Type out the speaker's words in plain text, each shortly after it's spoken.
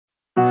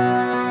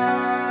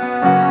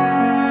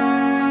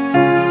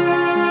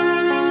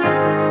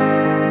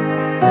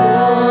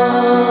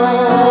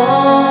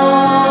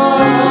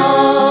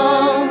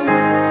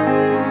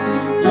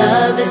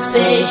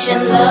is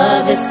patient,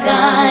 love is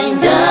kind,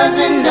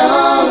 doesn't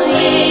know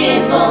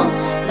evil.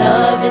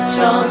 Love is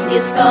strong,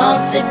 gives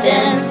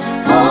confidence,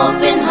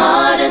 hope in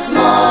hardest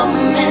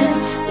moments.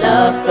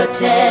 Love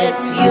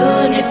protects,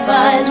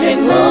 unifies,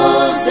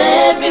 removes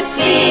every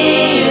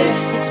fear.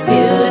 It's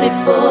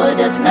beautiful,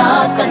 does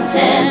not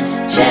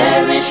contend,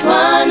 cherish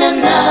one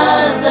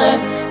another,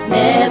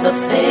 never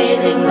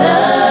failing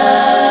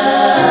love.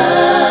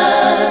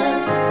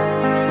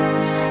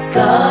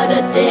 God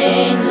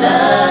ordained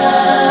love,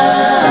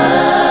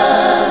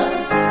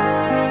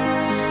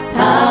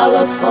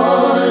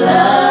 powerful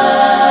love,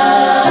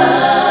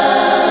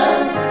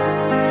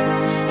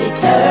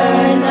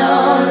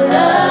 eternal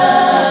love.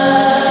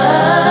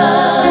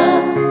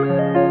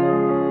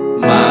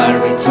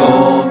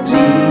 Marital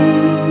Bliss.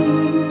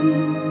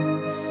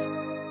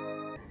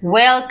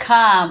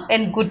 Welcome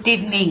and good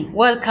evening.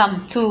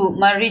 Welcome to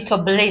Marital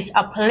Bliss,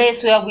 a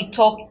place where we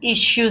talk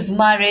issues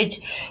marriage,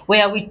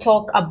 where we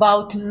talk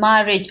about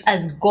marriage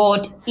as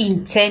God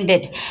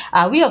intended.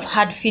 We have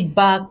had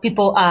feedback.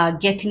 People are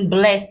getting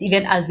blessed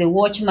even as they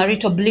watch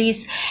Marital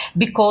Bliss,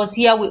 because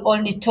here we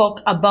only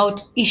talk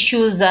about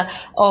issues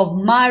of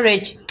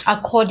marriage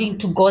according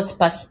to God's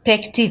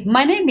perspective.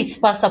 My name is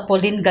Pastor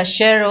Pauline,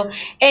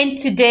 and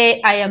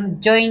today I am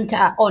joined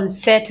on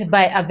set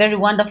by a very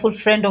wonderful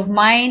friend of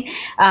mine.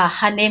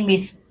 Her name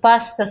is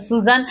Pastor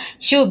Susan.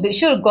 She'll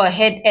go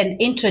ahead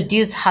and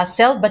introduce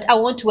herself, but I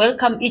want to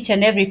welcome each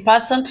and every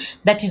person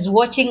that is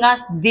watching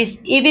us this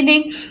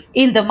evening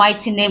in the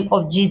mighty name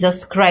of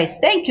Jesus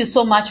Christ. Thank you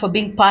so much for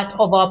being part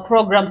of our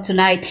program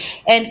tonight,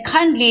 and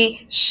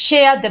kindly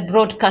share the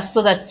broadcast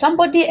so that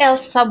somebody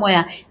else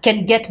somewhere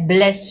can get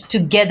blessed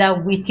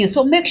together with you.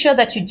 So make sure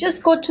that you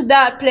just go to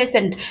that place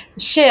and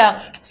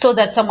share so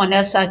that someone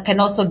else can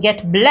also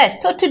get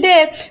blessed. So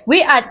today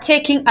we are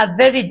taking a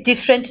very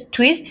different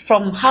twist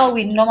from how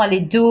we normally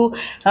do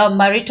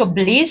Marital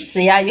Bliss.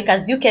 Yeah,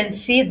 as you can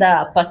see,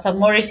 the Pastor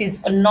Morris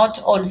is not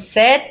on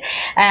set,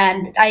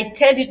 and I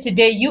tell you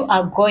today you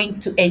are going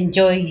to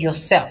enjoy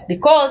yourself,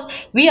 because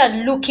we are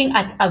looking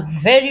at a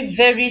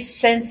very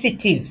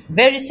sensitive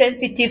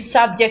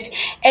subject.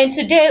 And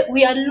today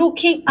we are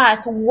looking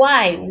at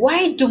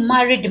why do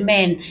married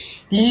men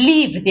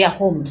leave their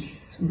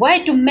homes? Why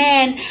do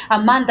men, a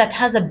man that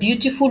has a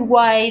beautiful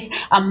wife,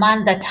 a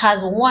man that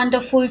has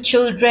wonderful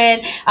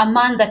children, a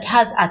man that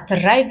has a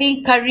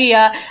thriving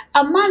career,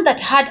 a man that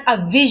had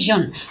a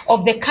vision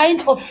of the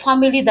kind of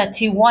family that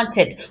he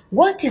wanted,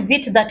 what is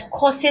it that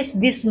causes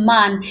this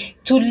man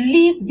to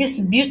leave this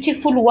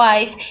beautiful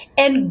wife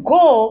and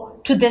go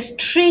to the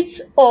streets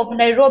of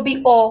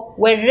Nairobi or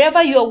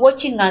wherever you are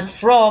watching us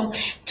from,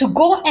 to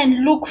go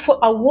and look for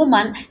a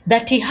woman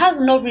that he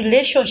has no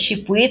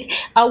relationship with,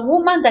 a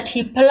woman that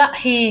he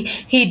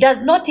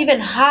does not even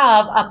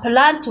have a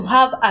plan to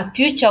have a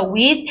future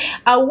with,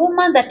 a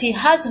woman that he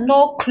has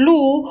no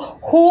clue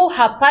who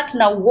her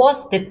partner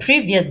was the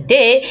previous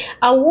day,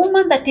 a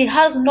woman that he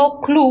has no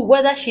clue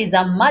whether she's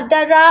a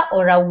murderer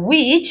or a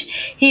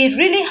witch. He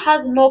really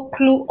has no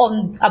clue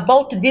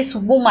about this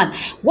woman.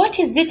 What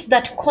is it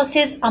that causes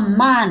a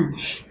man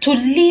to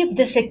leave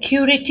the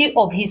security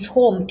of his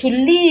home, to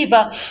leave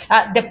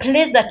the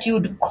place that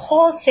you'd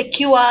call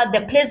secure,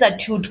 the place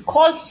that you'd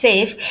call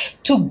safe,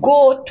 to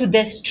go to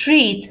the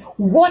streets?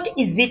 What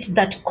is it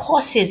that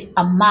causes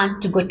a man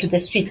to go to the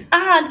streets?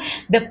 And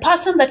the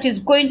person that is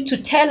going to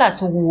tell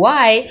us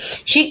why,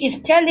 she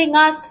is telling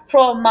us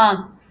from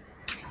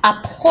a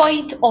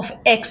point of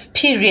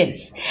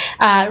experience.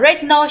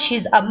 Right now,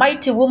 she's a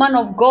mighty woman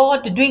of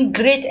God, doing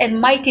great and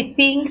mighty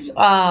things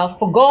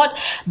for God.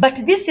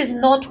 But this is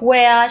not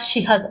where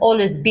she has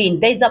always been.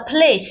 There is a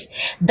place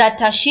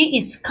that she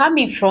is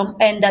coming from.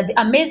 And the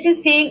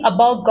amazing thing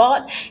about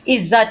God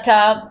is that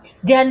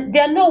there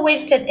are no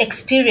wasted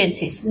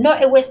experiences,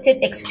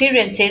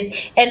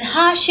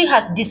 and she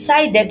has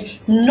decided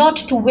not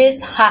to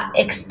waste her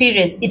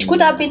experience. It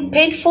could have been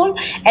painful,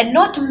 and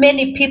not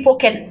many people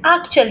can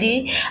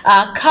actually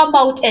come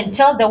out and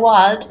tell the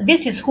world,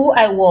 this is who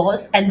I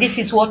was, and this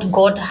is what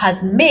God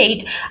has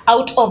made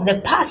out of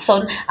the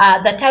person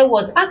that I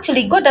was.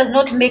 Actually, God does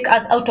not make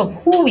us out of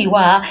who we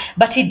were,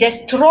 but he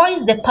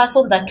destroys the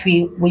person that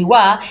we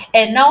were,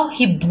 and now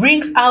he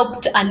brings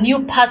out a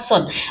new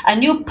person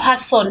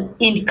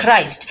in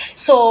Christ.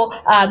 So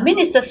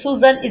Minister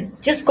Susan is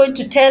just going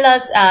to tell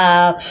us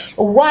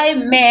why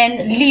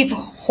men leave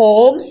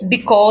homes,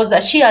 because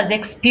she has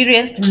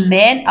experienced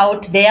men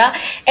out there,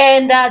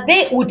 and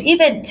they would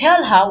even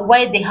tell her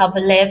why they have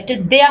left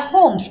their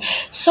homes.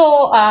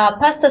 So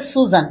Pastor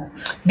Susan,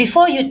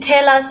 before you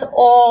tell us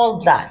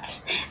all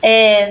that,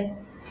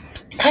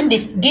 can you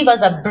give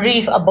us a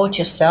brief about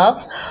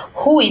yourself?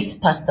 Who is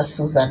Pastor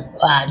Susan?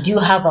 Do you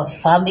have a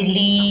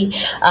family?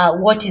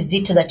 What is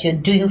it that you're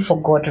doing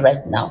for God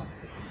right now?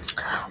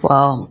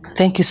 Wow,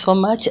 thank you so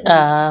much,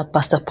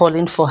 Pastor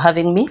Pauline, for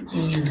having me.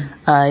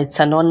 It's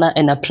an honor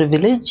and a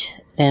privilege,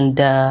 and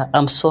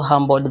I'm so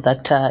humbled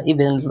that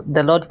even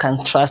the Lord can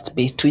trust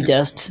me to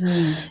just,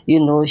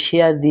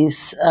 share this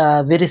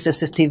very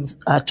sensitive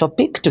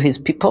topic to His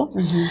people.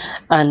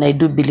 And I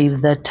do believe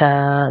that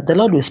the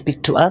Lord will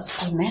speak to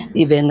us. Amen.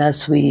 Even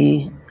as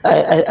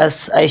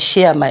as I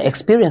share my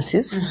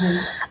experiences,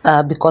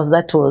 because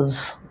that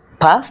was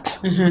past,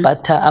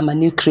 but I'm a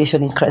new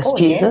creation in Christ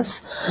Jesus.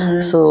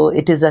 So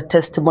it is a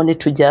testimony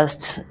to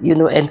just,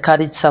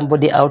 encourage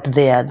somebody out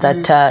there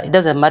that it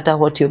doesn't matter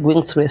what you're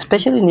going through,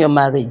 especially in your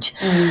marriage,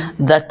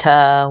 that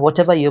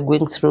whatever you're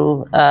going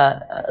through,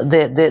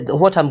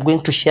 what I'm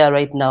going to share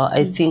right now,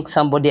 I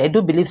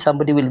do believe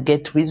somebody will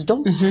get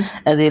wisdom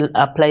and they'll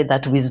apply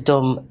that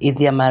wisdom in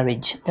their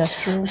marriage. That's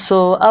true.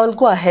 So I will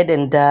go ahead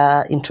and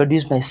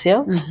introduce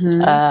myself.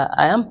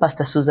 I am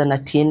Pastor Susan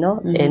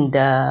Atieno, and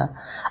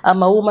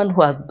I'm a woman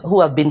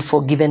who have been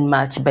forgiven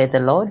much by the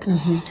Lord.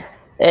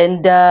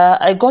 And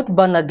I got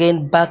born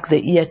again back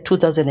the year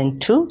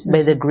 2002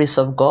 by the grace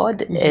of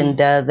God. And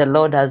the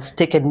Lord has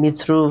taken me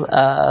through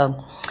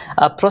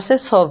a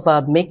process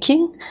of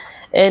making.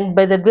 And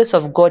by the grace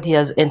of God, He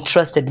has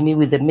entrusted me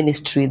with the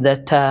ministry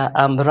that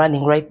I'm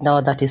running right now,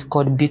 that is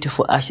called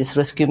Beautiful Ashes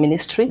Rescue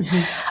Ministry.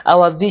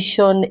 Our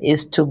vision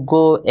is to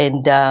go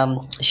and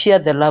share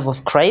the love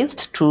of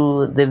Christ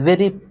to the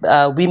very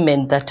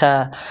women that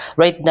are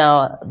right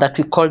now, that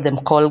we call them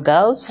call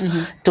girls,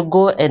 to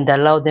go and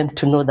allow them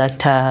to know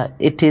that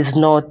it is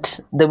not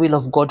the will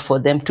of God for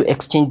them to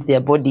exchange their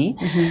body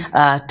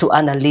to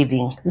earn a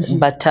living,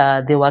 but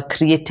they were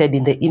created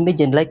in the image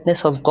and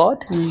likeness of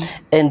God,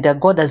 and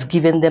God has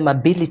given them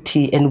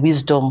ability and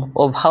wisdom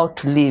of how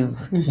to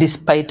live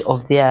despite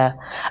of their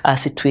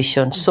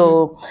situation.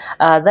 So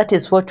that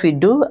is what we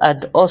do.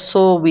 And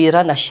also we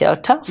run a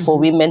shelter for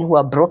women who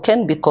are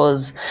broken,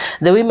 because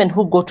the women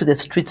who go to the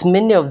streets,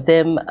 many of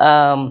them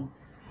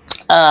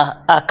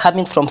are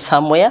coming from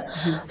somewhere.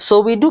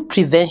 So we do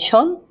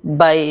prevention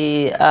by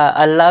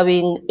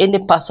allowing any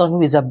person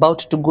who is about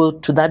to go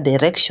to that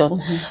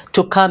direction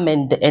to come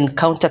and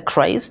encounter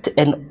Christ,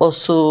 and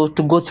also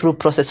to go through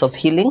process of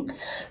healing.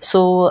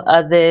 So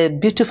at the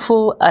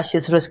Beautiful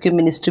Ashes Rescue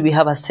Ministry, we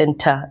have a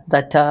center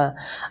that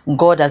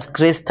God has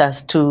graced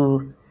us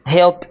to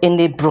help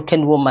any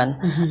broken woman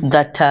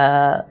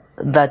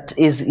that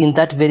is in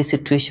that very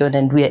situation,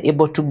 and we are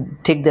able to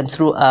take them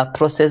through a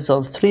process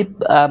of 3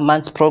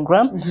 months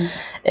program,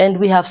 and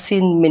we have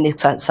seen many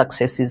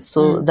successes.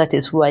 So that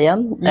is who I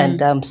am,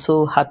 and I'm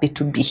so happy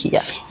to be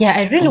here. Yeah,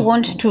 I really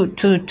want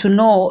to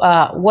know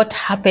what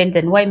happened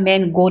and why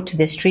men go to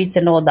the streets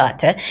and all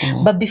that.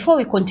 But before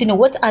we continue,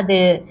 what are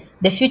the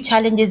few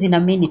challenges in a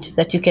minute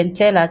that you can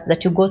tell us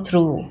that you go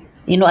through,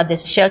 at the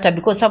shelter?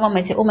 Because someone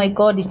might say, oh my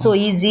God, it's so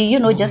easy,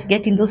 just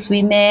getting those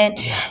women,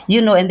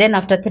 and then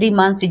after 3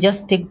 months, you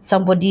just take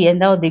somebody and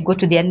now they go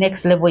to their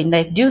next level in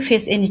life. Do you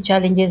face any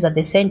challenges at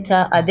the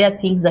center? Are there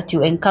things that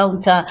you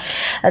encounter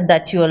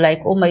that you're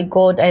like, oh my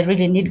God, I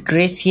really need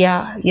grace here?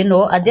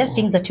 Are there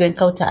things that you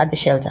encounter at the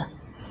shelter?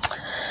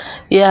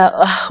 Yeah,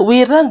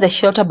 we run the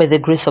shelter by the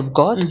grace of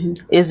God.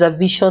 It's a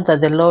vision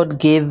that the Lord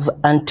gave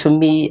unto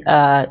me.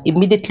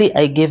 Immediately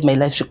I gave my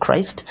life to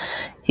Christ.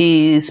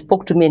 He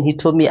spoke to me and He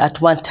told me at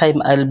one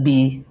time I'll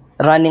be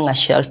running a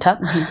shelter,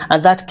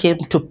 and that came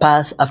to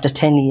pass after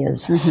 10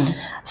 years.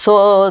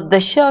 So the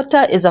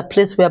shelter is a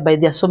place whereby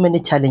there are so many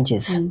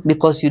challenges,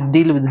 because you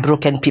deal with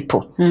broken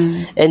people,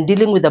 and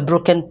dealing with a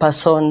broken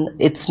person,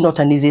 it's not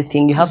an easy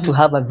thing. You have to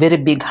have a very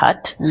big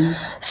heart.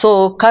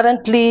 So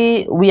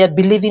currently we are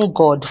believing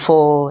God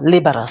for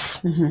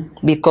laborers,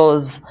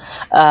 because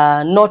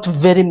not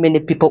very many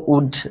people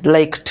would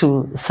like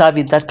to serve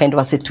in that kind of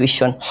a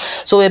situation.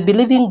 So we're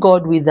believing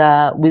God with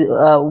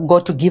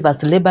God to give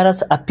us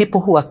laborers,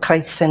 people who are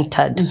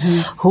Christ-centered,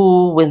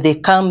 who, when they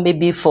come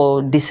maybe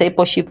for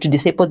discipleship, to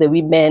disciple the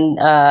women,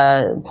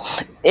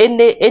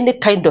 any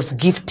kind of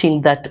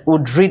gifting that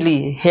would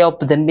really help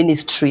the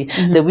ministry,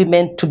 the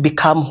women to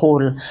become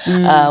whole.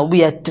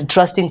 We are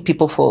trusting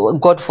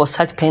God for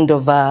such kind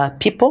of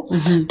people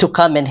to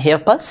come and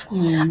help us.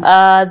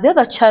 The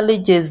other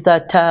challenge is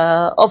that,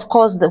 of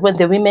course, when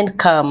the women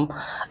come,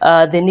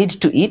 they need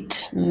to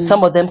eat.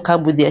 Some of them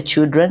come with their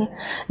children.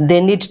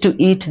 They need to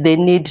eat. They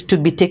need to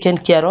be taken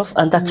care of,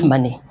 and that's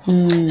money.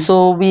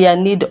 So we are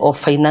in need of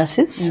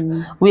finances.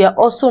 We are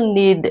also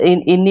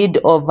in need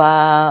of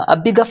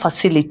a bigger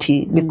facility,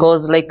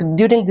 because like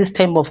during this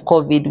time of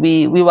COVID,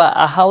 we were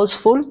a house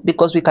full,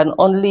 because we can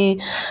only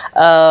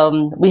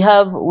we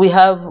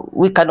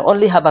can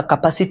only have a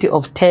capacity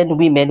of 10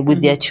 women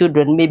with their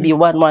children, maybe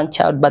one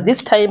child. But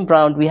this time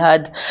round, we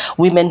had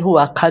women who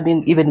are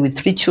coming even with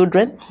 3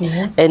 children,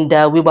 and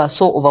we were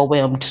so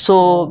overwhelmed.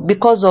 So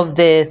because of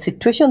the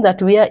situation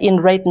that we are in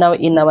right now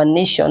in our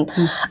nation,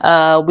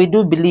 we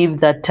do believe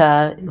that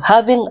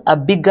having a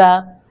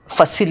bigger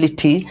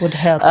facility would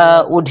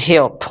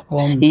help.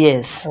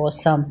 Yes.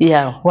 Awesome.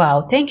 Yeah.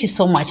 Wow. Thank you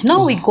so much.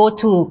 Now we go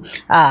to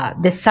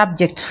the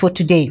subject for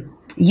today.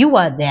 You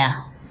are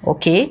there.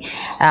 Okay,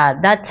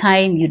 that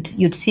time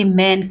you'd see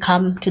men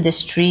come to the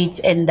streets,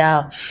 and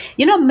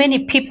many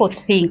people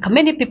think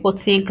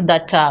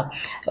that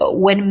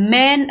when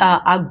men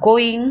are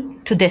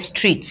going to the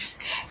streets,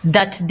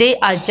 that they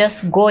are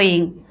just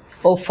going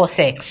for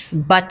sex.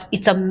 But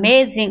it's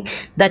amazing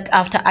that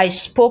after I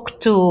spoke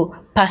to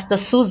Pastor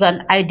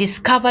Susan, I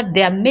discovered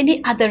there are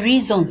many other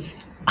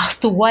reasons as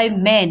to why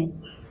men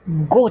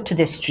go to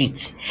the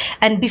streets.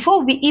 And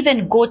before we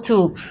even go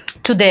to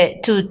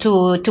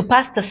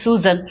Pastor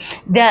Susan,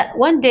 there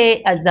one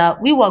day as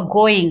we were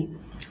going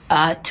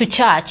to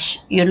church,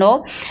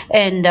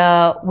 and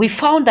we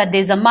found that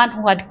there's a man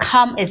who had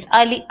come as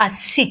early as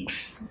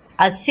 6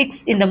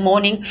 in the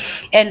morning,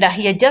 and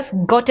he had just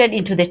gotten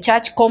into the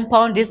church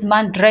compound. This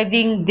man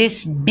driving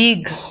this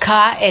big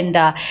car, and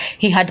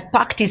he had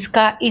parked his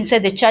car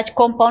inside the church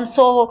compound.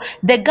 So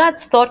the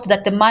guards thought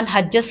that the man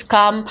had just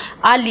come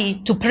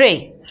early to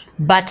pray.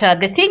 But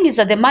the thing is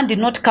that the man did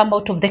not come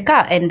out of the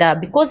car, and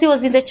because he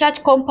was in the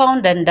church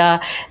compound, and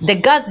the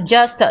guards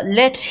just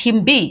let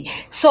him be.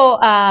 So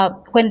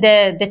when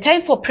the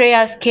time for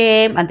prayers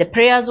came, and the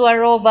prayers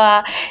were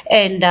over,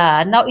 and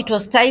now it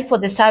was time for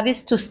the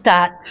service to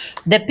start,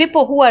 the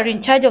people who are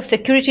in charge of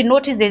security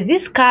noticed there's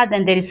this car,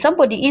 and there is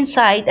somebody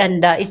inside,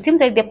 and it seems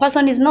like the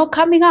person is not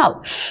coming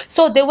out.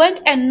 So they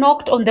went and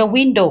knocked on the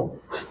window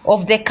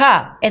of the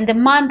car, and the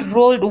man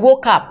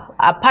woke up.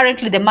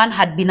 Apparently the man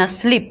had been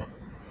asleep.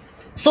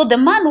 So the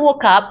man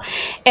woke up,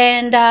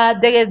 and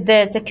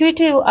the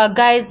security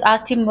guys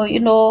asked him,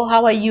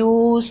 how are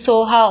you?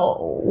 So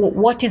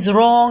what is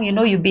wrong?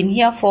 You've been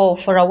here for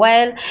a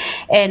while,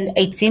 and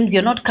it seems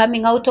you're not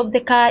coming out of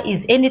the car.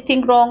 Is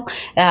anything wrong?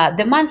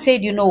 The man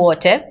said, you know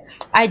what?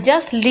 I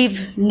just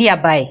live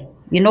nearby,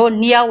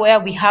 near where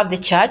we have the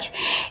church.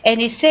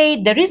 And he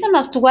said, the reason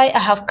as to why I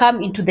have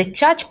come into the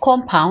church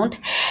compound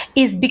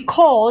is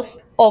because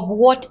of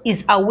what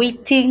is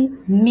awaiting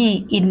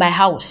me in my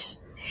house.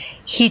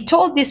 He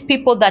told these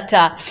people that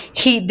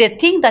the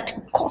thing that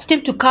caused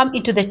him to come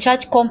into the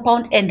church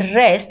compound and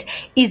rest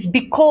is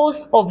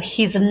because of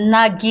his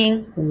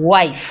nagging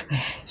wife.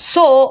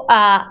 So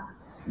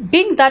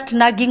being that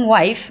nagging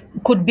wife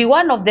could be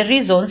one of the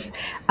reasons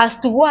as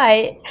to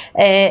why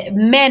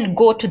men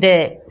go to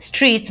the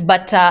streets.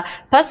 But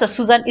Pastor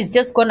Susan is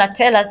just going to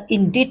tell us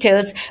in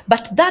details.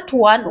 But that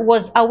one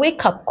was a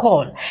wake-up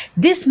call.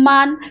 This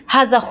man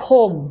has a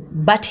home,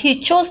 but he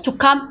chose to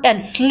come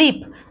and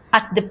sleep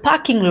at the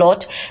parking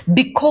lot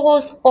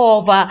because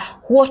of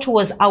what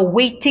was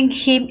awaiting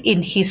him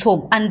in his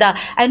home. And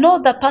I know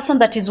the person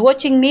that is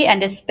watching me,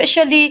 and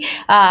especially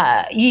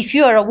if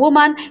you are a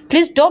woman,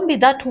 please don't be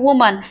that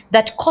woman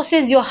that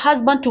causes your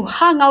husband to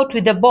hang out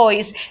with the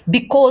boys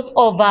because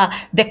of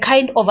the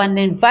kind of an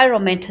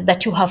environment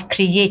that you have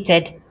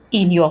created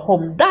in your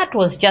home. That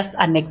was just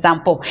an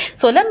example.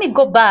 So let me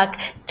go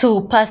back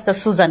to Pastor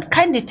Susan.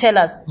 Kindly tell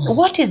us,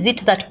 what is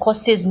it that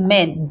causes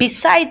men,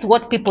 besides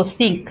what people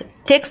think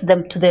takes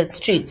them to the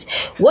streets?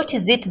 What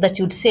is it that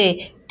you'd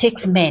say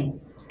takes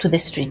men to the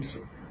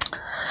streets?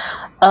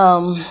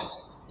 I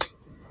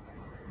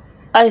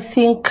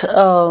think,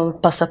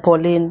 Pastor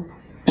Pauline,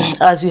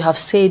 as you have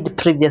said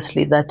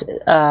previously, that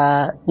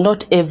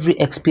not every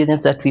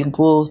experience that we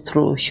go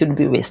through should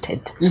be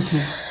wasted. Mm-hmm.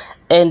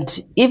 And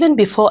even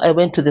before I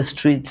went to the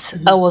streets,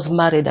 I was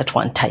married at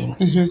one time,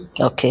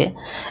 okay?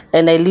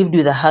 And I lived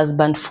with a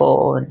husband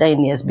for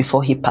 9 years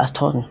before he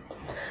passed on.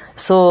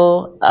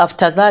 So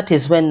after that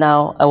is when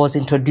now I was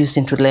introduced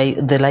into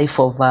the life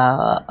of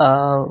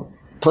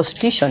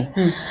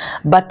prostitution.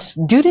 But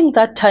during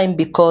that time,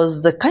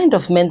 because the kind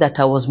of men that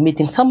I was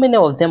meeting, so many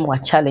of them were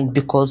challenged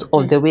because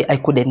of the way I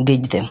could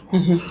engage them.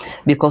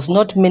 Because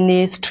not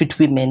many street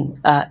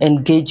women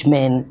engage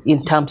men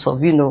in terms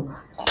of,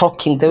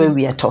 talking the way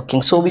we are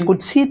talking. So we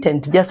could sit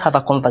and just have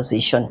a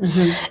conversation.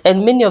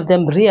 And many of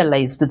them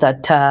realized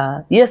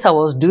that, yes, I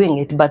was doing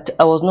it, but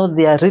I was not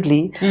there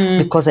really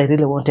because I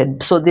really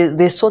wanted. So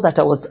they saw that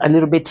I was a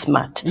little bit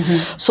smart.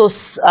 So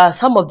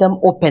some of them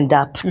opened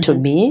up to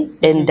me,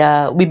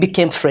 and we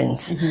became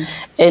friends.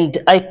 And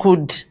I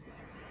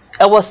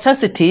was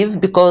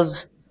sensitive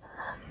because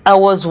I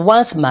was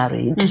once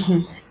married.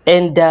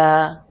 And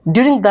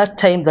during that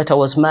time that I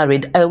was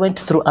married, I went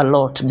through a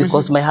lot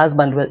because my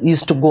husband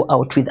used to go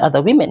out with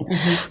other women.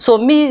 So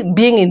me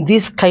being in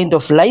this kind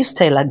of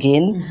lifestyle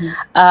again,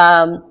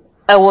 I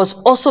was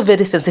also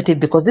very sensitive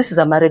because this is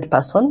a married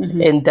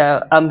person, and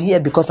I'm here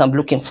because I'm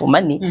looking for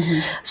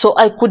money. So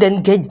I could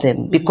engage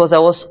them because I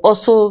was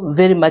also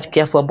very much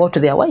careful about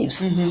their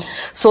wives.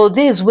 So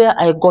this is where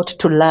I got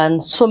to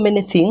learn so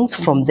many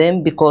things from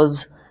them,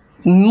 because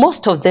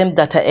most of them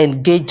that I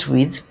engaged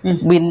with,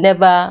 we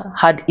never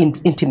had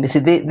intimacy.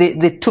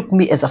 They took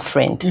me as a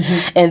friend,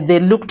 and they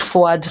looked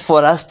forward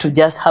for us to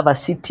just have a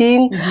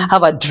sitting,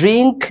 have a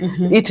drink,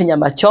 eat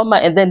nyama choma,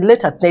 and then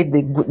late at night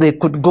they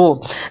could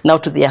go now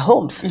to their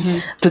homes,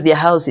 to their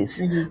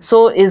houses.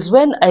 So is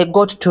when I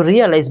got to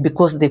realize,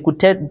 because they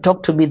could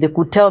talk to me, they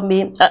could tell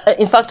me,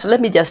 in fact,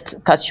 let me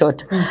just cut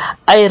short.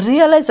 I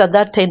realized at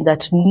that time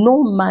that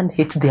no man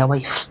hates their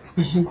wives.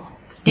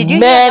 Did you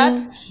hear Men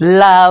that?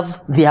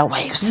 love their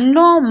wives.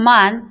 No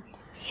man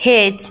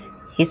hates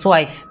his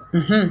wife.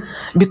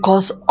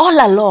 Because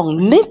all along,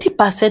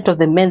 90% of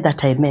the men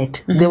that I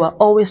met, they were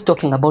always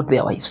talking about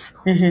their wives.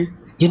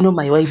 You know,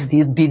 my wife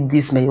did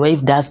this, my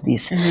wife does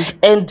this.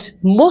 And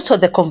most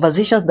of the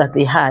conversations that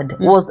they had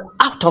was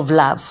out of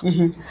love.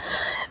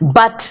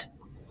 But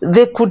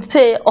they could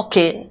say,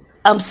 okay,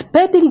 I'm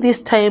spending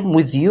this time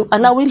with you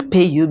and I will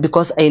pay you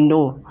because I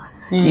know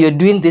you're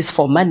doing this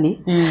for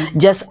money.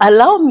 Just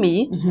allow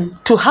me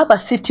to have a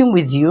sitting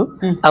with you.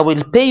 I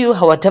will pay you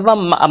whatever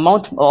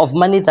amount of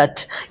money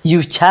that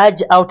you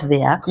charge out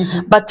there.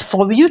 But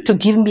for you to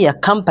give me a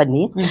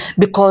company,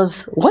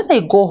 because when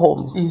I go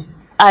home,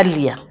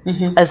 earlier,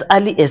 as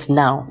early as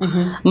now,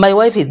 my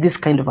wife is this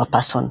kind of a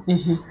person.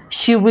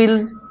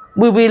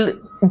 We will,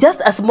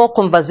 just a small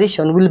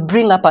conversation will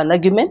bring up an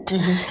argument,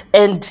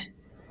 and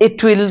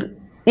it will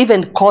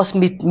even cause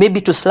me maybe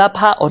to slap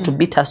her or to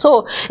beat her.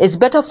 So it's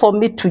better for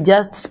me to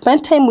just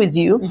spend time with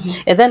you,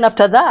 and then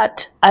after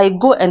that, I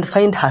go and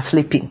find her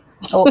sleeping.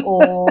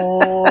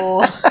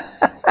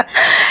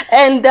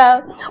 And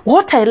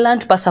what I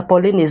learned, Pastor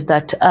Pauline, is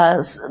that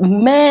as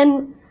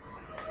men,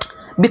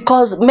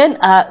 because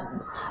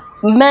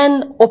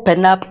men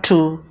open up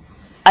to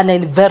an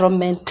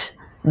environment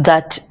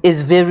that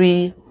is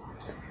very,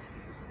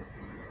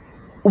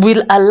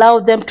 will allow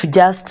them to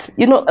just,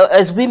 you know,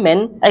 as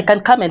women, I can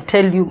come and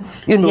tell you,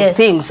 you know,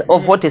 things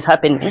of what is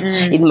happening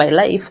in my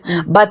life,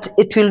 but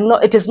it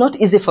is not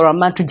easy for a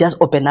man to just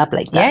open up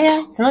like that.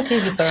 Yeah, it's not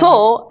easy for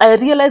So I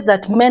realized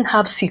that men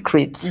have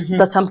secrets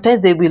that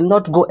sometimes they will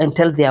not go and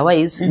tell their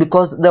wives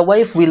because the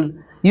wife will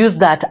use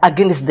that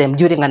against them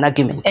during an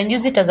argument. And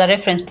use it as a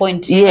reference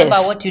point. Remember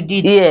what you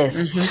did.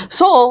 Yes.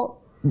 So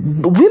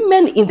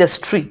women in the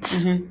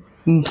streets,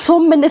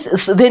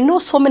 they know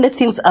so many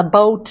things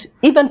about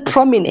even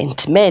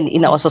prominent men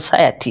in our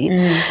society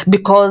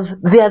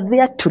because they are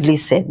there to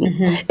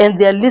listen. And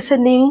they are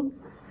listening,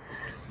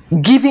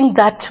 giving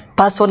that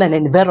person an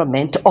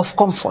environment of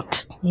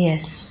comfort.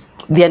 Yes.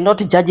 They are not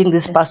judging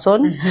this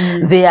person.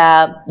 They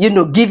are, you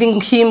know, giving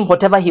him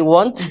whatever he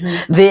wants.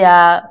 They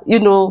are, you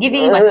know,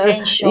 giving him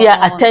attention.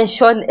 Yeah,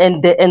 attention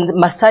and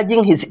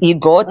massaging his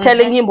ego,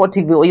 telling him what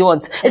he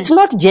wants. It's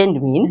not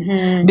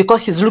genuine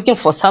because she's looking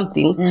for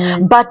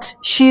something, but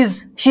she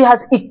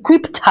has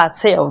equipped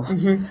herself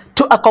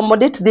to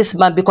accommodate this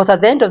man, because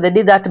at the end of the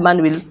day, that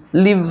man will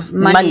leave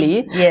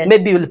money,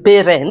 maybe will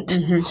pay rent,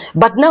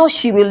 but now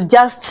she will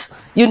just,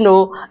 you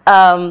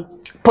know,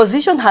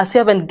 position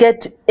herself and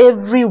get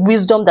every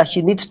wisdom that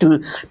she needs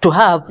to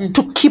have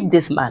to keep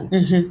this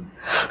man.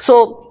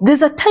 So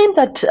there's a time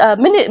that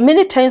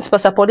many times,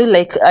 Pastor Pauline,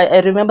 like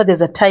I remember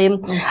there's a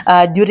time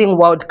during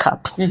World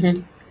Cup.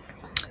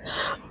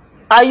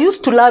 I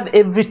used to love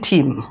every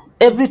team.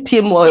 Every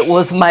team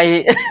was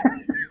my...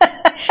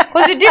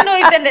 Because you didn't know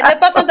if the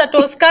person that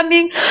was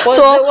coming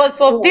was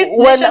from this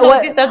nation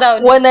or this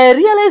other. When I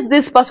realized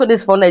this person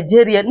is from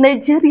Nigeria,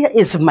 Nigeria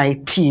is my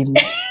team.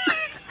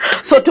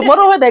 So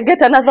tomorrow when I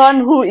get another one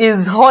who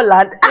is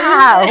Holland,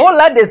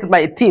 Holland is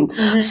my team.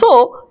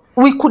 So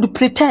we could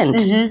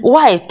pretend.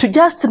 Why? To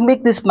just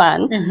make this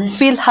man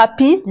feel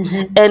happy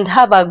and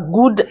have a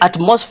good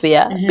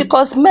atmosphere,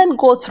 because men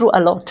go through a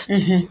lot.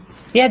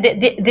 Yeah,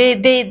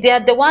 they are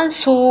the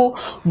ones who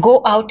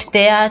go out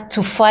there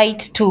to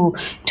fight to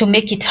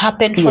make it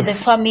happen for the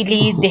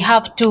family. They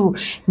have to,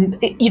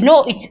 you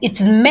know,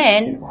 it's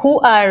men who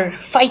are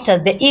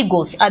fighters. The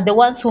egos are the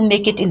ones who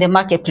make it in the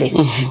marketplace.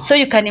 So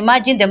you can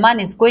imagine the man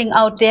is going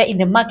out there in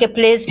the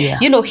marketplace.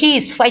 You know, he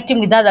is fighting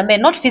with other men,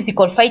 not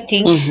physical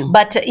fighting,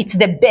 but it's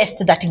the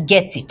best that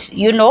gets it,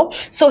 you know.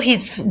 So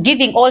he's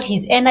giving all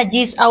his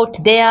energies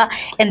out there.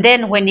 And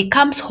then when he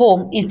comes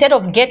home, instead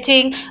of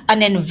getting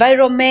an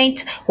environment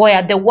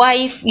where the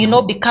wife, you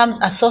know, becomes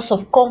a source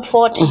of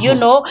comfort, you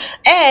know,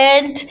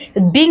 and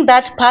being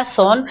that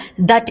person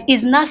that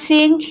is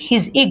nursing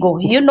his ego,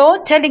 you know,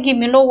 telling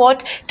him, you know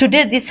what,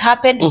 today this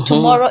happened,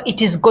 tomorrow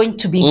it is going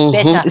to be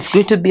better. It's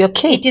going to be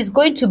okay. It is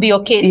going to be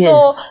okay.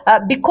 So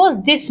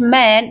because this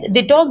man,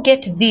 they don't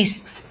get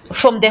this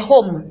from the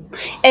home,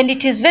 and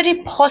it is very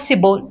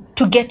possible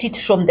to get it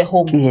from the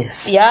home.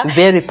 Yes,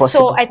 very possible.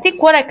 So I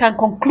think what I can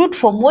conclude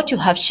from what you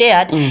have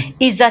shared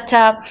is that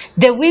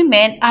the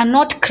women are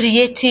not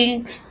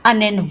creating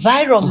an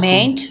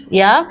environment,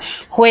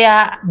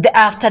 where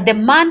after the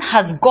man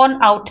has gone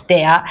out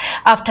there,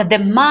 after the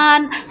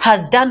man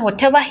has done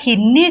whatever he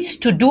needs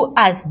to do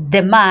as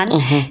the man,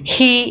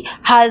 he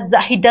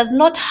does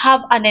not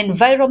have an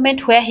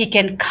environment where he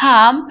can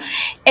come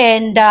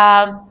and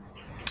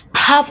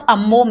have a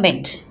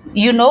moment,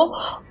 you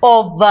know,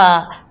 of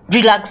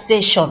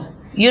relaxation,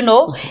 you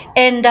know.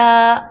 And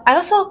I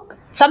also,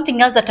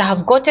 something else that I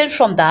have gotten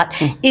from that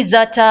is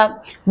that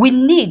we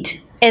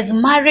need, as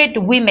married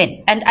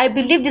women, and I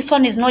believe this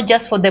one is not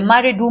just for the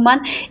married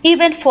woman,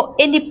 even for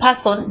any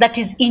person that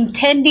is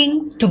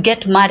intending to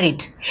get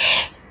married,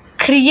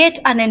 create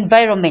an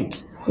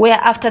environment where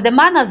after the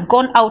man has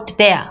gone out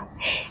there,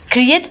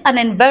 create an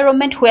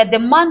environment where the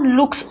man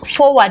looks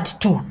forward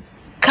to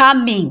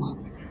coming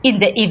in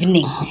the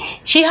evening.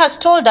 She has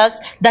told us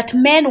that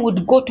men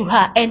would go to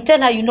her and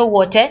tell her, you know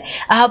what, I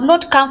have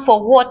not come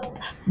for what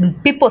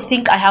people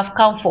think I have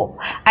come for.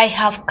 I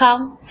have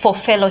come for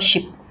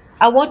fellowship.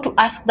 I want to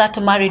ask that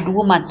married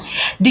woman,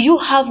 do you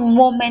have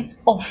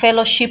moments of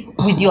fellowship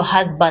with your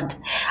husband?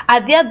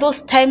 Are there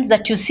those times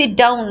that you sit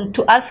down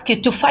to ask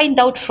you to find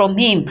out from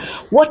him,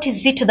 what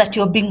is it that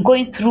you've been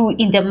going through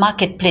in the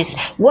marketplace?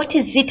 What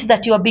is it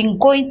that you have been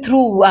going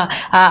through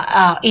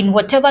in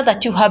whatever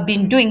that you have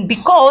been doing?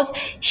 Because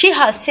she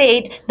has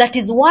said that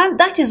is one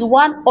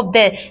of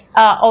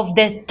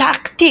the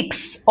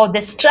tactics or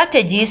the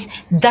strategies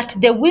that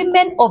the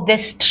women of the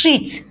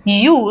streets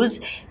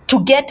use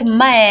to get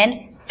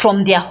men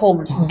from their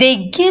homes.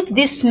 They give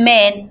this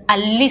man a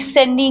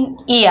listening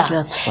ear.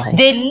 That's right.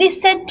 They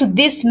listen to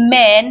this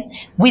man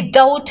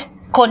without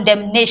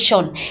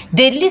condemnation.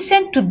 They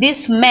listen to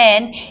this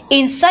man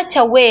in such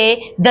a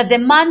way that the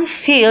man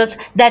feels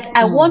that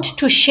I want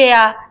to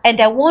share, and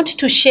I want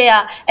to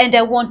share, and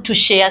I want to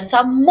share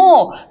some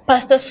more.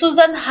 Pastor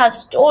Susan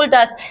has told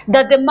us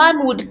that the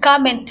man would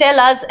come and tell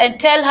us and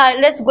tell her,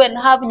 let's go and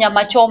have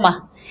nyama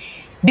choma,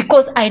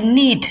 because I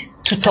need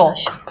to talk.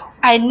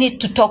 I need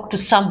to talk to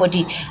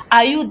somebody.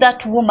 Are you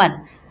that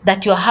woman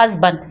that your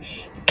husband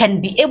can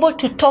be able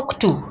to talk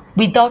to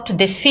without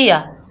the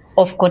fear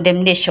of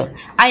condemnation?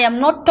 I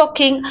am not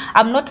talking,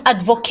 I'm not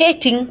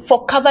advocating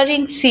for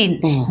covering sin,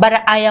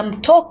 but I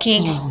am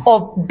talking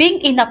of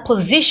being in a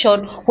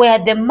position where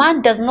the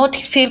man does not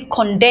feel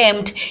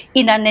condemned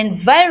in an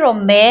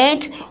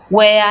environment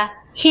where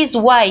his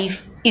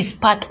wife is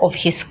part of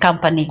his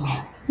company.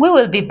 We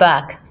will be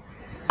back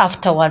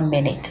after 1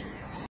 minute.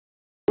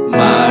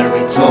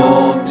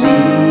 Marital Bliss.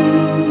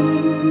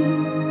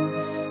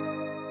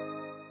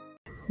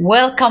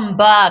 Welcome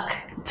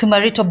back to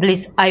Marital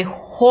Bliss. I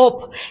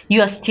hope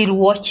you are still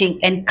watching,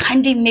 and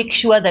kindly make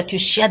sure that you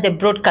share the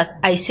broadcast.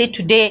 I say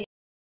today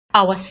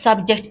our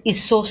subject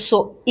is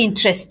so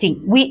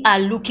interesting. We are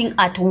looking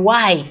at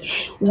why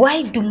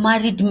do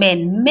married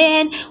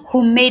men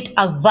who made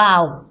a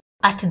vow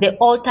at the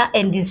altar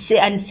and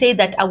say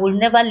that I will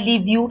never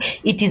leave you,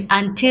 it is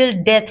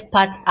until death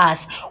parts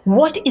us.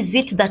 What is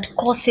it that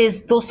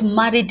causes those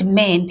married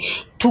men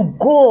to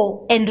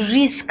go and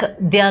risk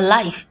their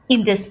life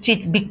in the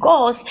streets?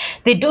 Because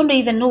they don't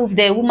even know if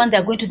the woman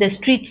they're going to the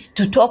streets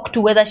to talk to,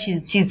 whether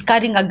she's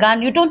carrying a gun.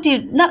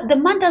 The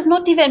man does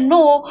not even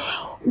know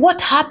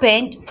what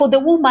happened for the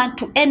woman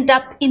to end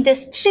up in the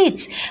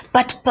streets.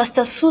 But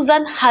Pastor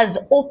Susan has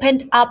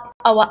opened up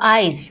our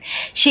eyes.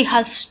 She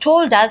has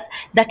told us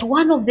that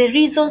one of the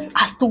reasons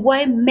as to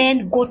why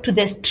men go to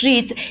the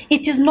streets,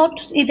 it is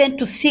not even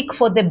to seek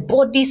for the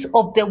bodies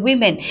of the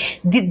women.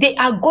 They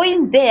are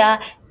going there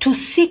to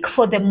seek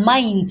for the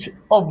minds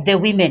of the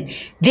women.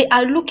 They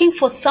are looking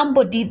for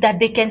somebody that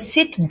they can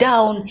sit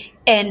down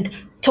and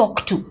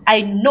talk to.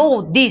 I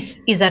know this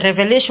is a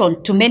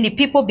revelation to many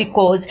people,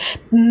 because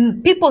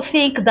people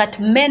think that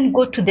men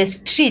go to the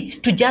streets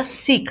to just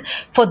seek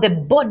for the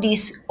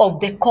bodies of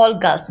the call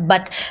girls.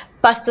 But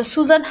Pastor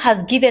Susan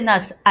has given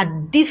us a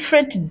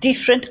different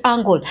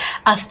angle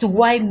as to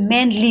why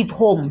men leave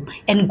home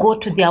and go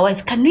to their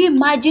wives. Can you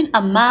imagine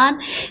a man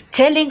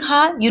telling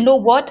her, you know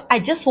what, I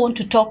just want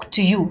to talk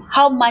to you.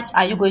 How much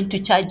are you going to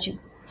charge you?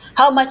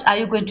 How much are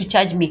you going to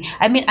charge me?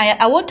 I mean,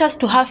 I want us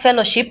to have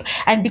fellowship,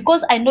 and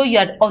because I know you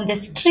are on the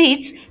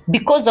streets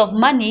because of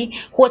money,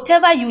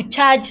 whatever you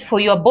charge for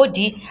your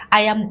body,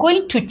 I am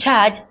going to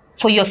charge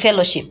for your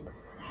fellowship.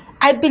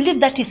 I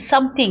believe that is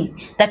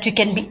something that we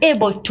can be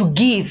able to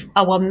give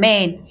our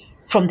men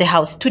from the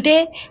house.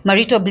 Today,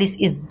 Marital Bliss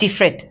is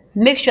different.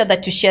 Make sure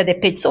that you share the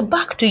page. So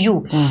back to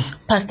you,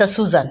 Pastor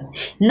Susan.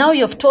 Now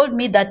you've told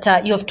me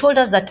that you have told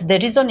us that the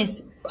reason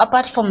is,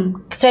 apart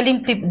from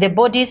selling the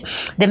bodies,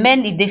 the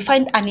men, if they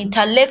find an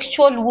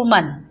intellectual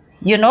woman,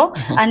 you know,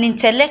 an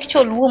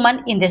intellectual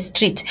woman in the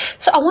street.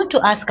 So I want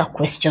to ask a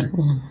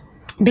question.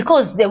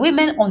 Because the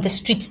women on the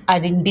streets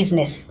are in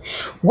business.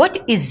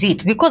 What is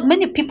it? Because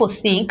many people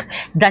think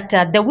that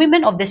the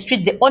women of the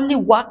street, they only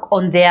work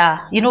on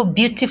their, you know,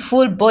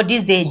 beautiful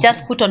bodies. They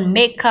just put on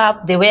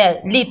makeup, they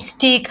wear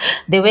lipstick,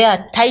 they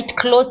wear tight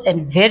clothes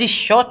and very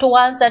short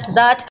ones at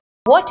that.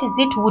 What is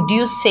it, would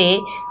you say,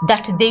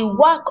 that they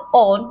work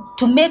on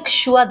to make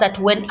sure that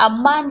when a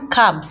man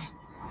comes,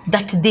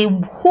 that they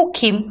hook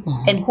him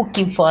and hook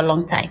him for a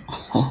long time?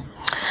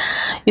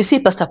 You see,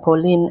 Pastor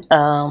Pauline,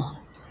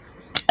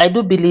 I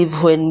do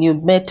believe when you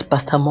met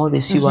Pastor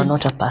Morris, you were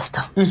not a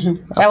pastor. Okay?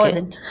 I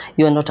wasn't.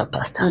 You are not a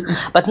pastor.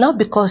 But now,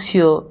 because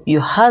your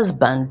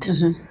husband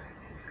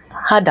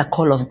had a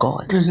call of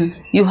God,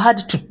 you had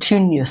to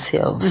tune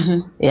yourself.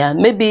 Yeah,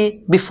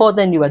 maybe before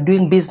then you were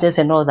doing business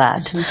and all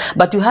that,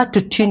 but you had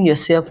to tune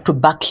yourself to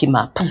back him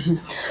up.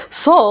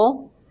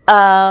 So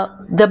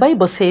the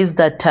Bible says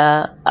that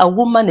a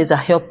woman is a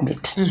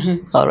helpmate.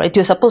 All right,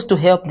 you're supposed to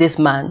help this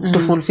man to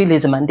fulfill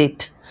his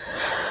mandate.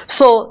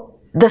 So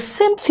the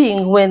same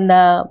thing when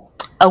a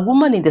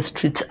woman in the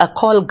streets, a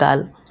call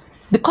girl,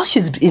 because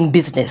she's in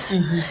business,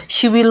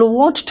 she will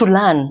want to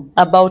learn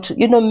about,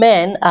 you know,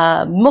 men,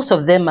 most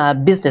of them are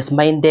business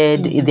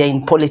minded, they're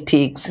in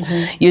politics.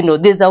 You know,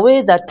 there's a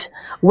way that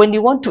when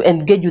you want to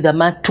engage with a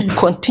man to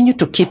continue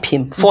to keep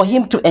him, for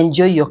him to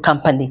enjoy your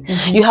company,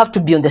 you have to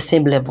be on the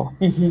same level.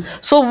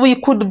 So we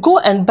could go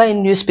and buy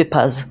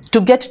newspapers to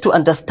get to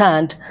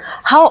understand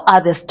how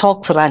are the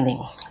stocks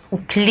running.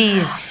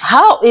 Please.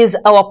 How is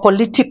our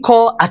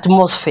political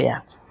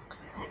atmosphere?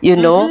 You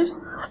know,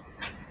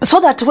 so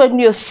that when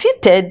you're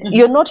seated,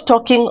 you're not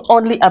talking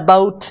only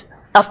about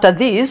after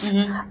this,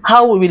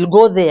 how we will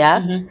go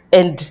there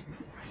and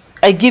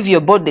I give your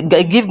body,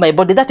 I give my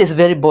body. That is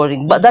very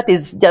boring, but that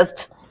is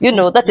just, you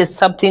know, that is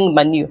something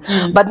new.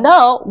 But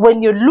now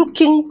when you're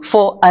looking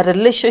for a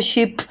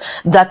relationship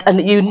that,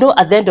 and you know,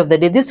 at the end of the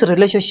day, this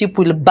relationship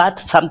will birth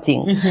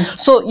something.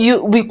 So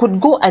we could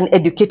go and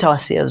educate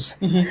ourselves,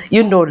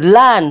 you know,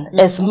 learn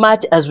as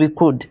much as we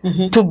could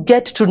to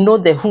get to know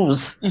the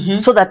who's,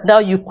 so that now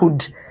you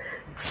could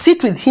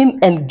sit with him,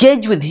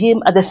 engage with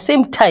him. At the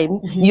same time,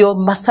 you're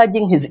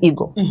massaging his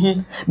ego.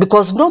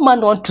 Because no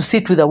man wants to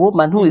sit with a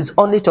woman who is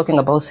only talking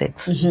about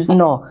sex.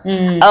 No.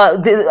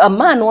 A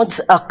man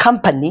wants a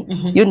company,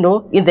 you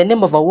know, in the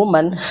name of a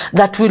woman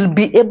that will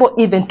be able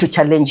even to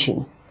challenge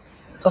him.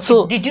 Okay.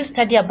 So, did you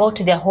study about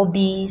their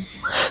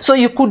hobbies? So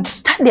you could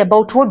study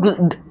about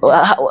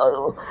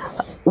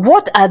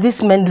what are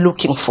these men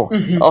looking for?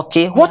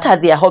 Okay, what are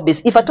their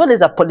hobbies? If at all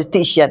is a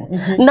politician,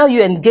 now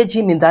you engage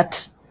him in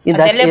that. In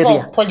that the level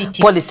area of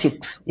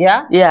politics.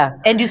 Yeah.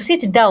 And you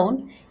sit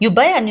down, you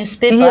buy a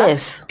newspaper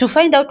to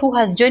find out who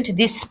has joined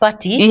this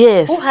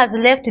party, who has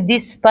left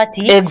this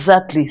party,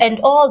 and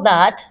all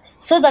that,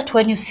 so that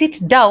when you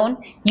sit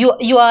down, you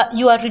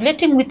are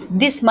relating with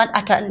this man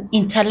at an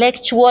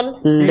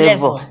intellectual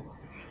level.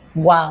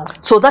 Wow.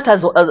 So that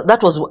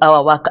was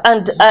our work,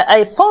 and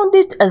I found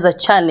it as a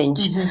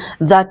challenge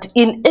that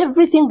in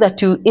everything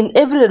that in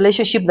every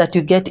relationship that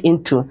you get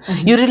into,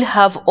 you really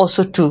have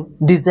also to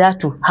desire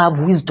to have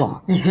wisdom.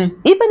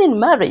 Even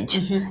in marriage,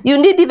 you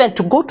need even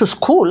to go to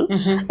school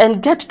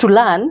and get to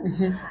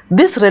learn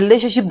this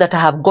relationship that I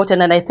have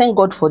gotten, and I thank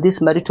God for this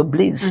marital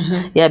bliss.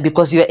 Yeah,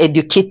 because you are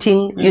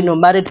educating, you know,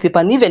 married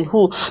people, and even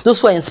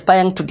those who are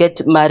inspiring to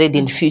get married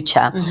in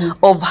future,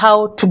 of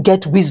how to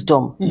get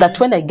wisdom, that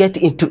when I get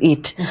into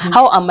it,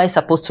 how am I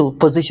supposed to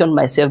position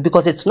myself?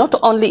 Because it's not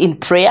only in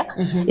prayer,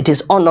 it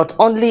is not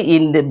only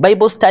in the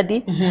Bible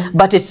study,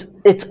 but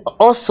it's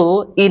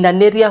also in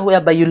an area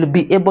whereby you'll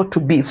be able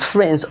to be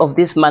friends of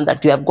this man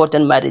that you have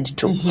gotten married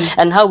to.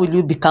 And how will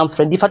you become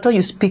friends? If at all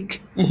you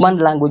speak one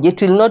language,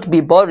 it will not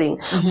be boring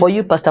for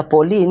you, Pastor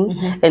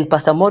Pauline and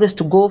Pastor Morris,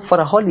 to go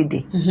for a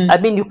holiday. I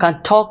mean, you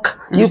can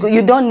talk.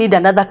 You don't need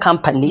another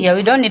company. Yeah,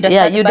 we don't need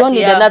you don't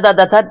need another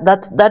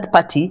that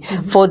party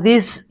for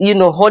this, you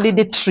know,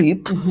 holiday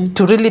trip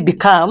to really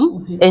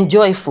become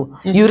enjoyable.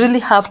 You really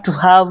have to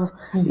have,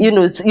 you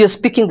know, you're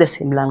speaking the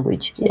same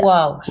language.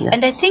 Wow.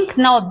 And I think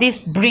now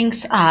this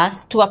brings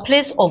us to a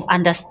place of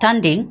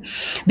understanding,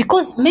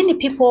 because many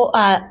people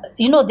are,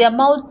 you know, their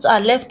mouths are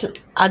left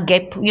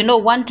agape, you know,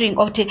 wondering,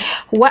 okay,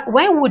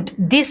 why would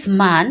this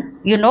man,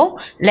 you know,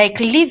 like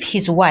leave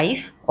his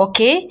wife,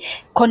 okay,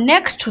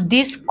 connect to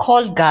this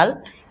call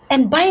girl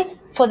and buy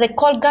for the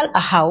call girl a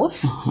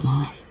house,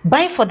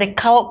 buy for the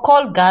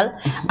call girl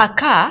a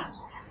car,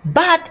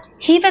 but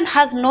he even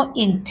has no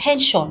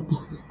intention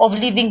of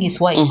leaving his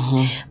wife.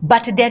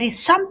 But there is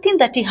something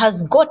that he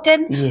has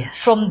gotten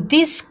from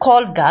this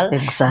call girl,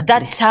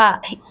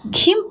 that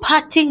him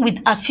parting with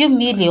a few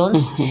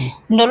millions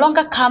no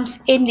longer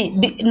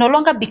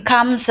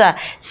becomes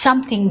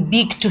something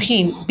big to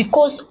him,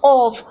 because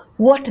of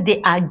what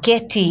they are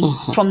getting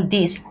from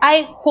this.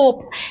 I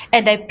hope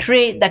and I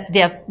pray that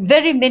there are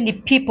very many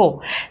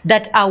people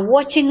that are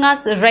watching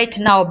us right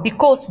now,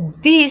 because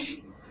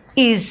this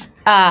is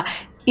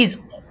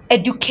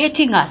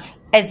educating us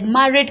as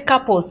married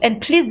couples. And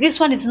please, this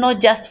one is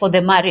not just for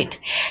the married.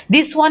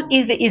 This one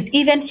is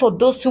even for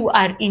those who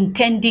are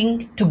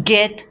intending to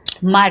get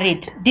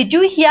married. Did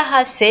you hear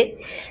her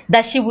say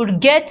that she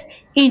would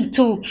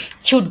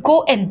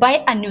go and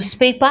buy a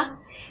newspaper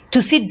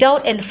to sit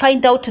down and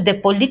find out the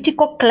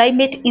political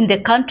climate in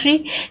the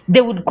country? They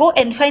would go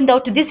and find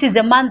out, this is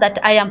a man that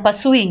I am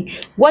pursuing.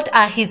 What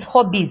are his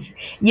hobbies?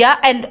 Yeah,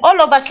 and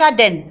all of a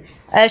sudden,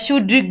 she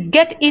would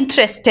get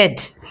interested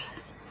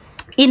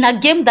in a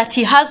game that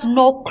he has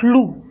no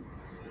clue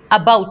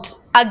about,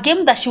 a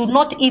game that she would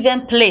not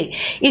even play.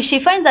 If she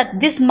finds that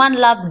this man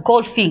loves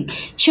golfing,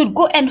 she would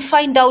go and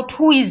find out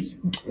who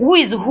is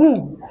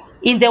who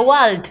in the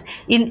world,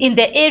 in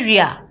the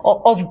area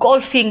of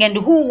golfing, and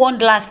who won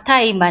last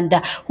time, and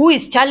who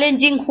is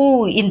challenging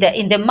who in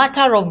the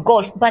matter of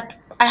golf. But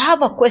I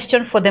have a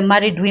question for the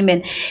married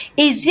women.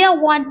 Is there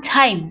one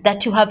time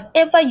that you have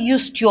ever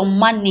used your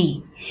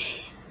money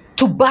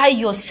to buy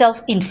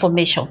yourself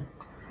information?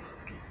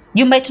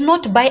 You might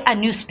not buy a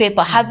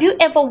newspaper. Have you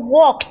ever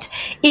walked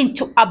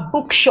into a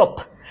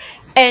bookshop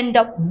and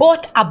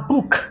bought a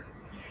book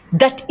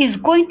that is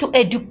going to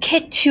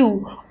educate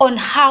you on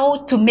how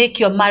to make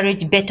your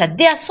marriage better.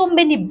 There are so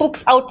many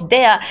books out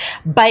there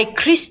by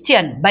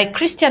Christian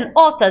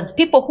authors,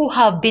 people who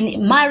have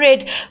been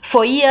married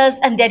for years,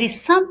 and there is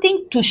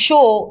something to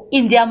show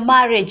in their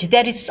marriage.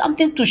 There is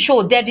something to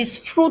show. There is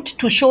fruit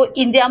to show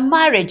in their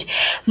marriage.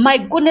 My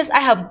goodness,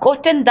 I have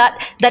gotten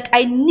that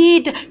I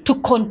need to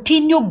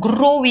continue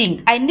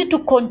growing. I need to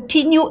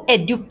continue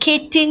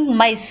educating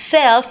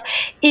myself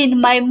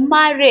in my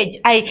marriage.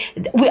 I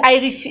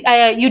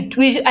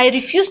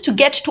refuse to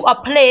get to a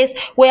place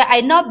where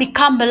I now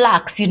become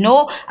lax. You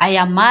know, I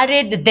am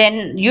married,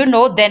 then, you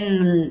know,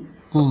 then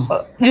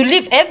you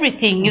leave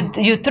everything,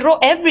 you throw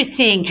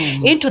everything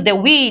into the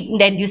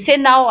wind, and you say,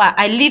 now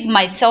I leave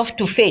myself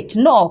to fate.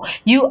 No,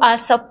 you are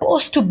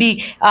supposed to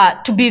be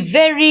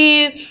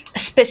very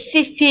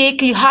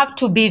specific. You have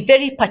to be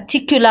very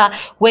particular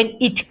when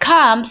it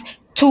comes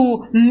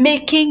to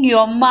making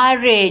your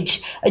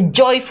marriage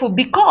joyful,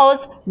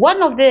 because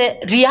one of the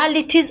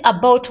realities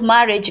about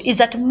marriage is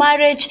that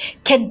marriage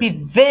can be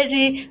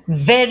very,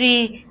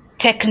 very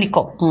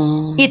technical.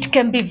 It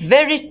can be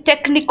very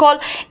technical,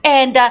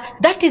 and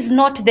that is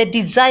not the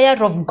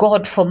desire of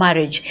God for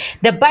marriage.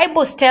 The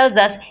Bible tells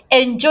us,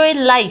 enjoy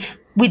life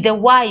with the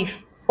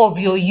wife of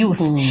your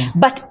youth.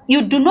 But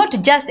you do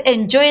not just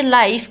enjoy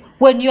life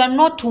when you are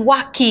not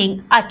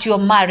working at your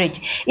marriage.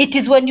 It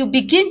is when you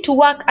begin to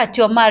work at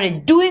your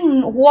marriage,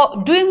 doing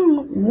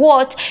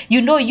what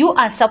you know you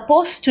are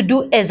supposed to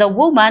do as a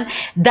woman,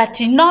 that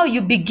now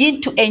you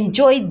begin to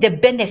enjoy the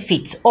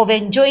benefits of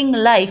enjoying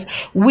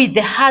life with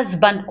the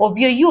husband of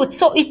your youth.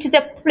 So it is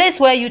the place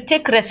where you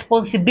take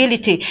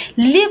responsibility.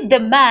 Leave the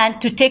man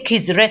to take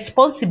his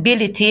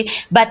responsibility,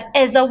 but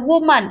as a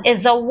woman,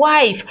 as a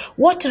wife,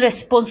 what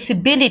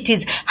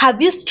responsibilities have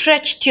you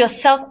stretched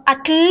yourself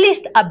at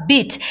least a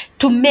bit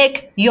to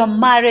make your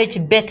marriage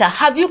better?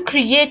 Have you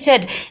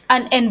created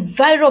an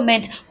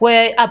environment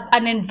where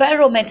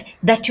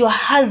that your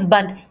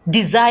husband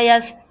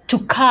desires to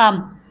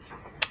come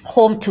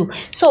home to?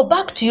 So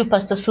back to you,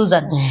 Pastor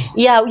Susan.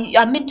 Yeah,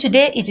 I mean,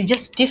 today it's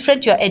just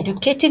different. You're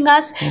educating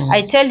us.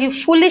 I tell you,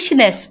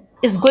 foolishness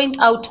is going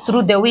out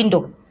through the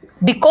window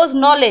because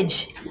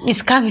knowledge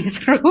is coming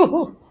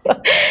through.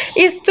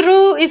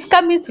 It's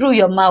coming through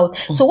your mouth.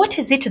 So what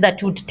is it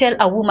that would tell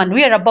a woman?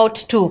 We are about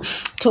to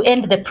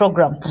end the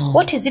program.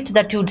 What is it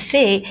that you would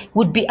say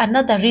would be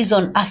another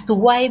reason as to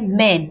why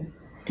men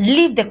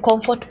leave the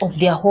comfort of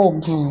their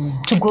homes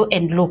to go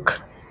and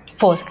look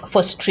for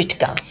street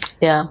girls?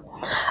 Yeah.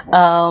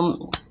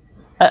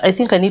 I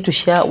think I need to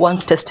share one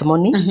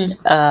testimony,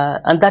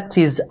 and that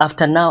is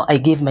after now I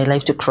gave my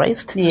life to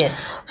Christ.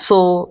 Yes.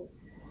 So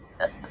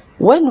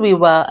when we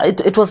were,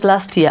 it was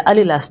last year,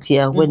 early last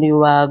year, when we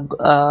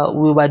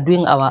were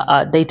doing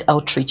our date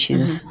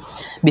outreaches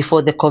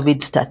before the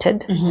COVID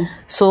started.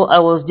 So I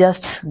was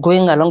just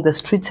going along the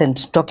streets and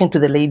talking to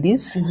the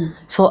ladies.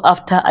 So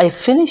after I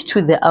finished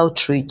with the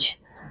outreach,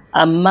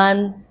 a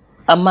man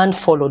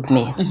followed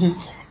me.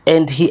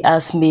 And he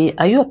asked me,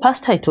 "Are you a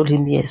pastor?" I told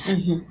him yes.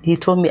 He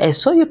told me, "I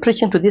saw you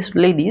preaching to these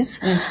ladies,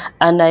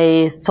 and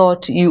I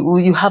thought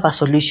you have a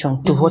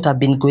solution to what I've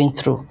been going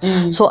through."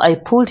 So I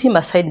pulled him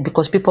aside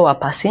because people were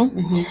passing,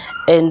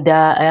 and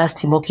I asked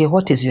him, "Okay,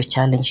 what is your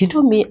challenge?" He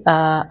told me,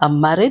 "I'm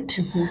married.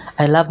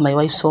 I love my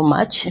wife so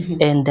much,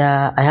 and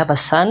I have a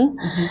son,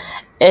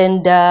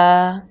 and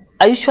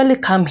I usually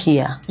come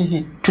here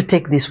to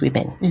take these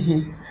women.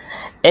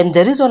 And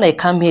the reason I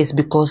come here is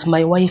because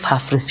my wife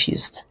have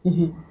refused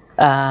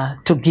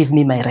to give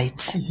me my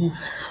rights."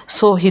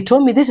 So he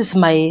told me, "This is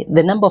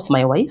the number of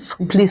my wife.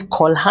 Please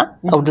call her.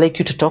 I would like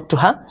you to talk to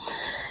her.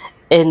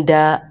 And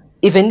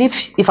even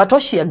if at all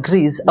she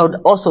agrees, I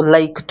would also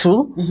like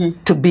to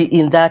be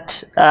in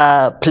that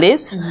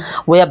place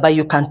whereby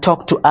you can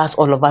talk to us,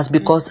 all of us,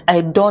 because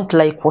I don't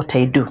like what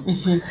I do.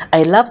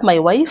 I love my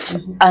wife,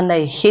 and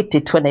I hate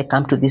it when I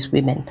come to these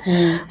women."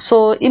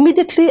 So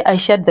immediately I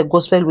shared the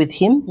gospel with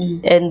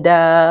him, and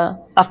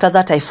after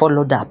that I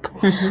followed up.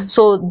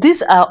 So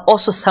these are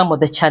also some of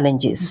the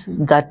challenges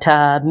that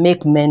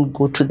make men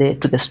go to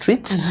the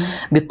streets,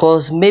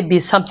 because maybe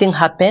something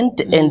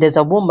happened, and as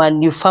a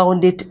woman you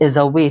found it as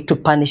a way to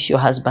punish your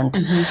husband.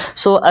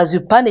 So as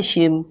you punish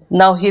him,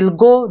 now he'll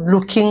go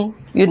looking,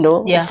 you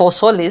know, for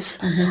solace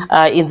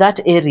in that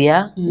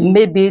area,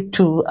 maybe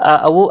to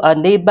a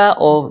neighbor,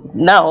 or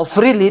now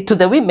freely to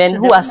the women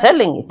who are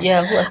selling it.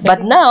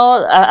 But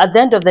now at the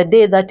end of the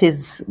day, it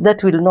is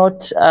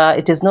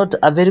not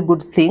a very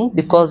good thing,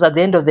 because at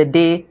the end of the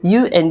day,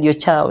 you and your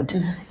child,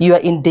 you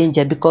are in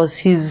danger, because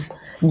he's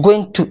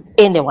going to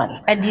anyone,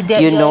 and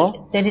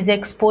there is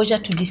exposure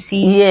to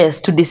disease.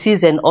 Yes, to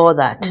disease and all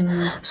that.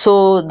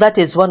 So that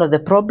is one of the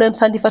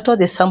problems. And if at all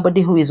there's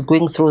somebody who is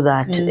going through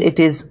that, it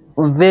is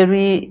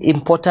very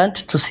important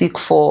to seek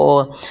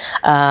for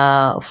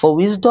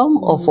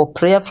wisdom or for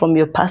prayer from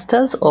your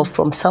pastors or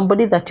from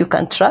somebody that you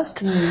can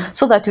trust,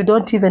 so that you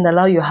don't even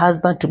allow your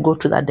husband to go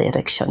to that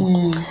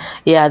direction.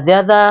 Yeah, the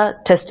other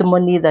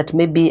testimony that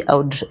maybe I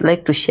would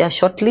like to share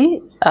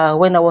shortly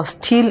when I was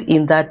still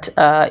in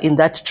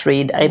that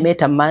trade, I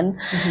met a man,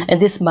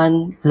 and this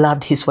man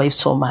loved his wife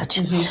so much.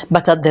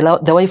 But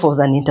the wife was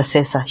an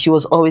intercessor. She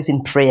was always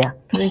in prayer.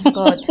 Praise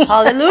God.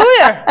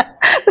 Hallelujah.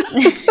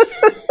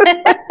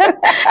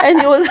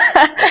 And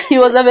he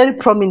was a very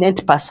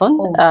prominent person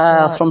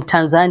from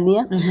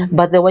Tanzania,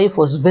 but the wife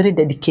was very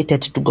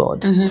dedicated to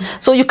God.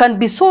 So you can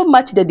be so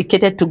much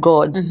dedicated to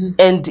God,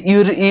 and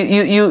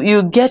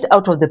you get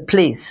out of the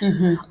place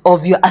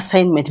of your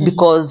assignment,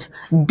 because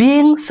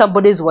being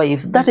somebody's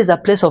wife, that is a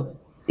place of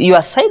your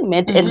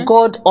assignment, and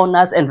God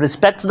honors and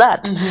respects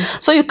that.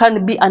 So you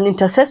can be an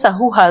intercessor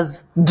who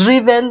has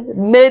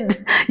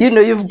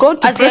you've gone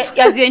to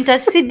as you're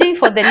interceding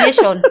for the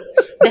nation,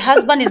 the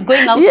husband is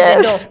going out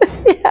the door.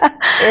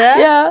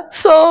 Yeah.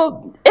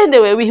 So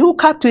anyway, we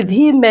hook up with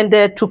him, and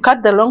to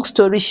cut the long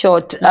story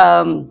short,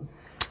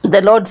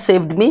 the Lord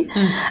saved me.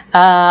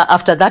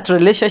 After that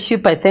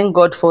relationship, I thank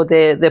God for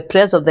the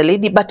prayers of the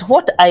lady. But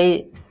what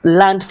I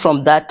learned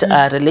from that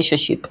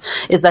relationship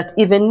is that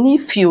even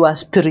if you are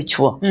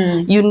spiritual,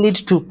 you need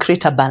to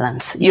create a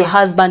balance. Your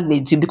husband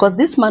needs you, because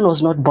this man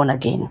was not born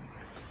again.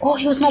 Oh,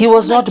 he was not.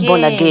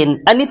 Born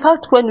again. And in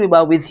fact, when we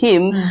were with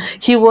him,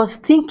 he was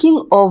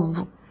thinking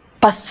of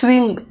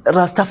pursuing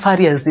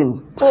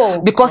Rastafarianism,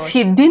 because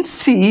he didn't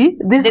see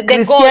this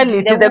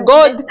Christianity, the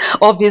God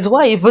of his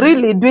wife,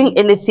 really doing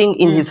anything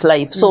in his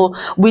life. So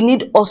we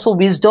need also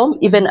wisdom,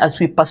 even as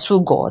we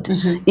pursue God.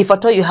 If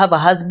at all you have a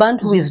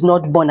husband who is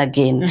not born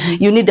again,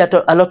 you need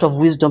a lot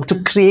of wisdom to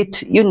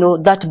create,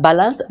 that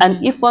balance,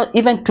 and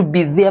even to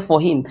be there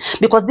for him,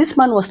 because this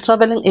man was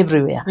traveling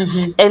everywhere.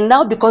 And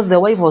now, because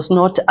the wife was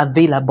not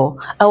available,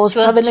 I was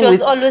traveling she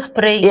was always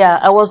praying. Yeah,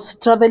 I was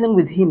traveling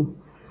with him.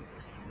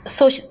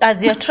 So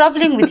as you're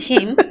traveling with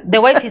him, the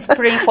wife is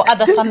praying for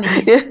other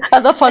families. Yes,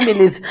 other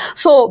families.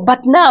 So,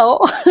 but now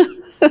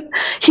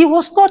he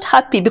was not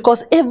happy,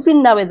 because every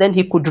now and then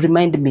he could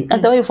remind me,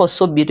 and the wife was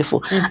so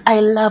beautiful. I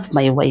love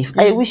my wife.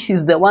 I wish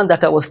she's the one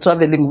that I was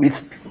traveling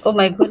with. Oh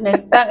my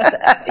goodness.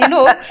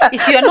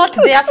 If you're not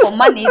there for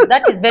money,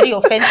 that is very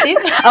offensive.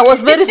 I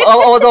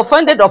was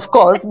offended, of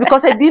course,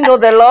 because I didn't know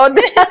the Lord.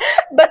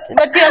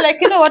 but you're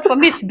like, you know what, for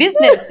me it's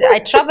business. I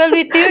travel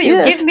with you,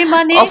 you give me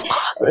money. Of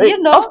course,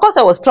 of course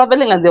I was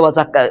traveling, and there was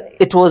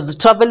it was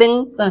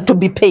traveling to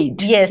be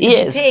paid. Yes, to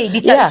be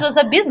paid. It was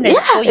a business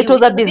for you. It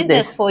was a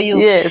business for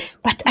you. Yes.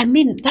 But I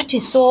mean, that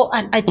is so,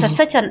 and it's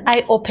such an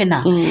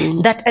eye-opener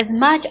that as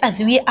much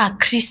as we are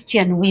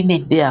Christian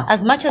women,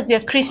 as much as we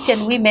are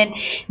Christian women,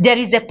 there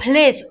is a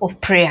place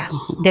of prayer.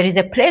 There is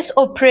a place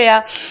of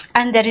prayer,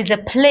 and there is a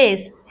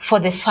place for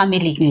the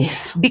family.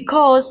 Yes.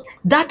 Because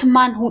that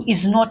man who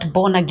is not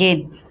born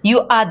again,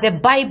 you are the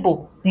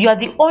Bible. You are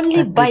the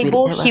only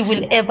Bible he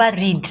will ever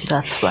read.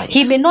 That's right.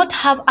 He may not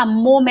have a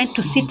moment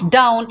to sit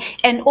down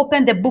and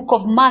open the book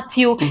of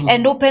Matthew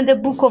and open the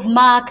book of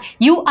Mark.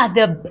 You are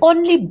the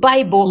only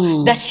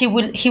Bible that he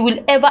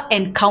will ever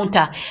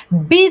encounter.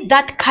 Be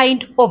that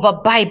kind of a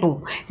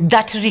Bible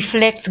that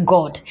reflects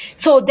God.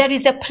 So there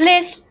is a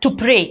place to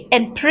pray,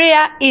 and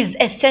prayer is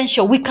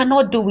essential. We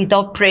cannot do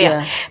without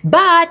prayer.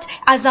 But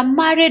as a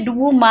married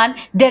woman,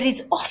 there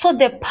is also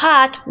the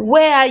part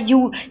where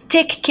you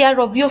take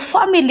care of your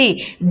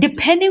family.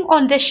 Depending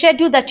on the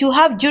schedule that you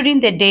have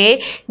during the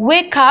day,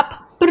 wake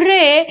up,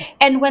 pray,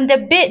 and when the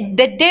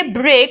day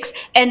breaks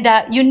and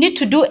you need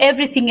to do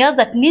everything else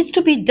that needs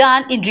to be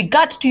done in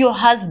regard to your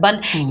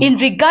husband, in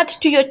regard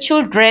to your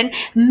children,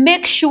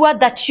 make sure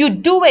that you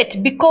do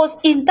it, because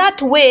in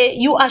that way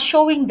you are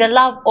showing the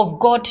love of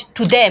God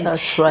to them.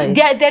 That's right.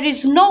 There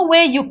is no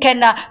way you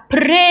can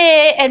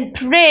pray and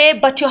pray,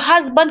 but your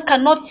husband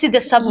cannot see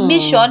the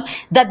submission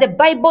that the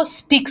Bible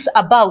speaks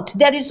about.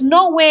 There is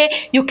no way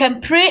you can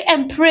pray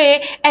and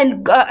pray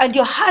and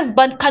your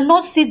husband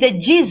cannot see the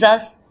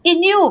Jesus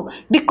in you,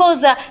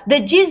 because the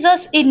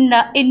Jesus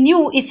in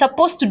you is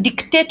supposed to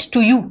dictate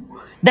to you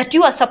that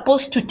you are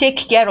supposed to take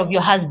care of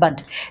your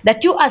husband,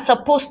 that you are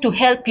supposed to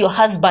help your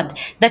husband,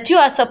 that you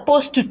are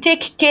supposed to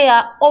take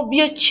care of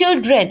your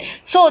children.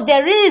 So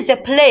there is a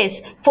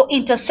place for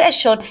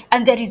intercession,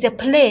 and there is a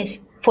place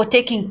for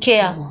taking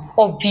care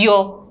of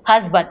your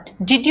husband.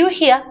 Did you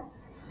hear?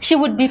 She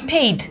would be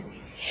paid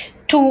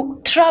to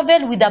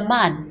travel with a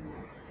man.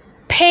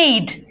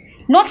 Paid.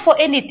 Not for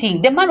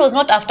anything. The man was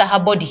not after her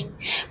body.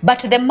 But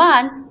the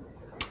man,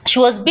 she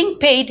was being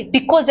paid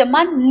because the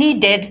man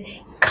needed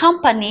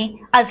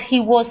company as he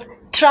was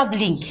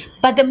traveling.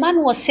 But the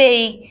man was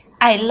saying,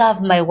 I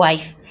love my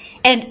wife,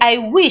 and I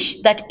wish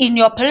that in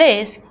your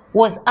place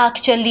was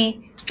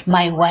actually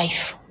my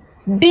wife.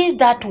 Be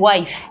that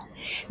wife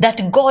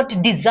that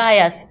God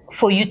desires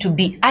for you to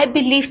be. I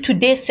believe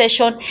today's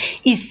session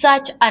is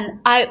such an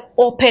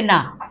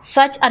eye-opener,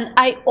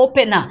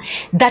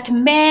 that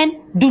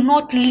men do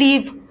not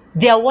leave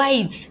their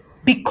wives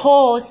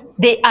because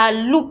they are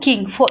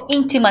looking for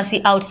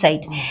intimacy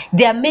outside.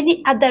 There are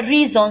many other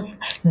reasons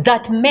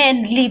that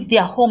men leave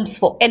their homes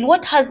for. And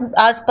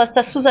as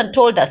Pastor Susan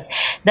told us,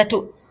 that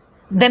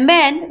the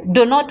men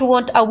do not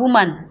want a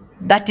woman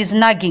that is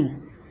nagging.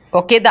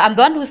 Okay, I'm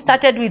the one who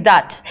started with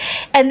that.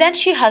 And then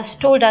she has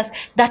told us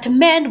that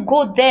men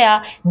go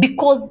there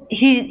because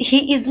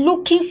he is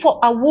looking for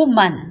a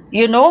woman,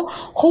 you know,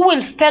 who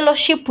will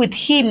fellowship with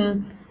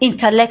him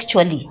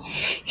intellectually.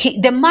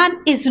 The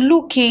man is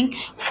looking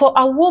for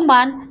a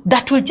woman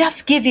that will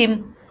just give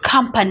him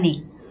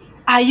company.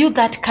 Are you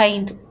that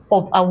kind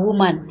of a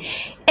woman?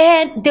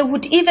 And they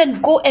would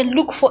even go and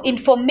look for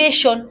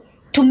information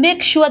to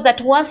make sure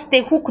that once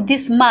they hook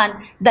this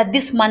man, that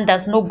this man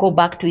does not go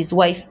back to his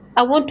wife.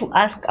 I want to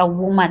ask a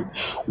woman,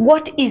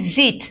 what is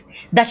it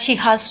that she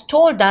has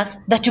told us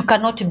that you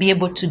cannot be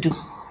able to do?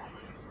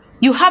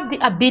 You have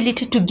the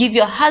ability to give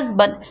your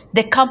husband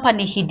the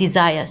company he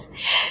desires.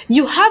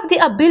 You have the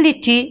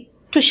ability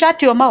to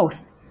shut your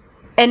mouth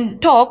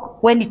and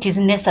talk when it is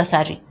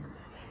necessary.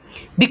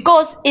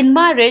 Because in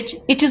marriage,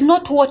 it is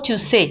not what you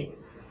say.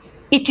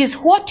 It is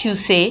what you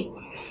say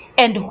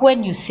and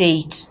when you say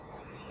it.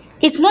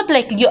 It's not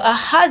like your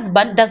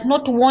husband does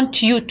not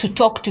want you to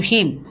talk to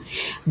him.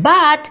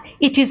 But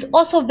it is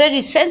also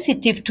very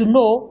sensitive to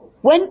know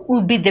when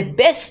will be the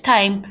best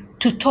time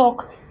to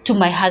talk to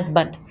my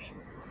husband.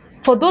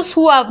 For those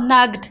who have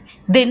nagged,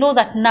 they know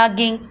that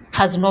nagging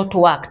has not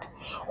worked.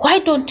 Why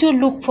don't you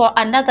look for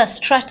another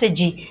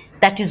strategy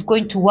that is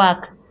going to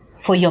work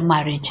for your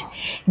marriage?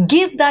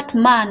 Give that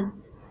man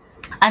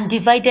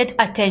undivided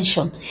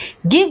attention.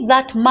 Give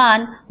that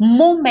man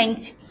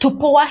moments to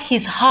pour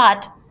his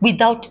heart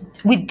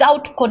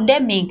without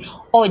condemning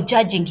or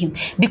judging him,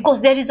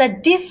 because there is a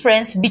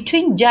difference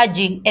between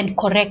judging and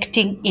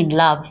correcting in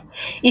love.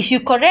 If you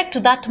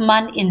correct that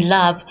man in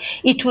love,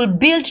 it will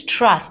build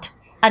trust,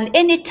 and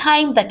any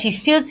time that he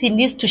feels he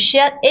needs to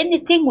share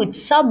anything with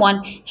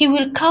someone, he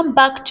will come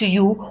back to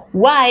you.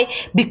 Why?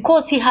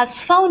 Because he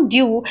has found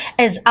you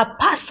as a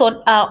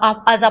person,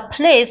 as a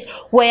place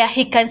where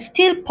he can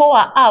still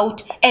pour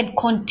out and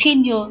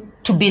continue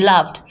to be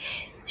loved.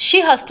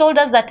 She has told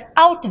us that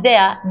out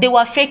there, they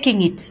were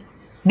faking it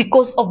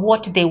because of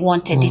what they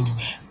wanted it.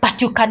 But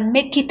you can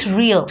make it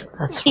real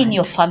in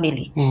your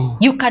family.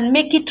 You can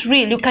make it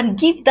real. You can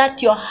give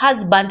that your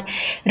husband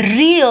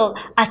real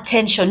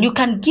attention. You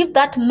can give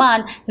that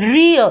man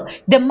real.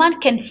 The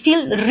man can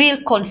feel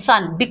real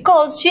concern,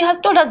 because she has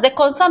told us the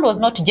concern was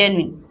not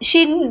genuine.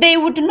 They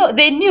would know.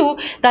 They knew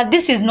that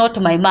this is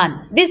not my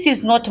man. This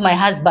is not my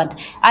husband.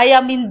 I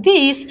am in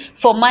this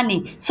for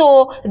money.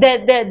 So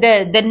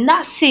the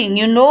nursing,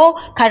 you know,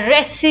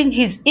 caressing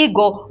his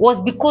ego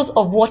was because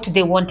of what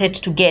they wanted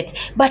to get.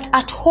 But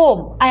at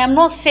home, I am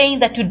not saying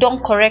that you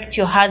don't correct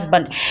your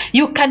husband.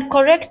 You can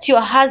correct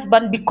your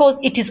husband, because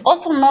it is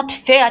also not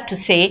fair to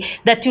say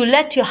that you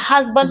let your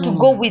husband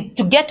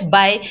to get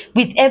by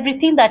with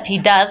everything that he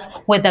does,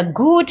 whether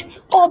good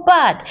or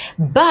bad.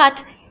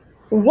 But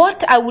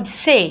what I would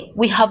say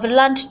we have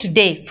learned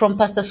today from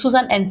Pastor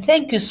Susan, and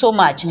thank you so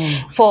much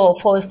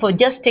for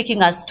just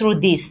taking us through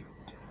this.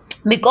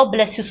 May God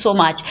bless you so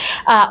much.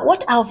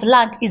 What I've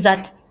learned is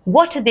that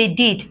what they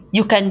did,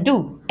 you can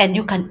do, and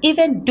you can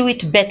even do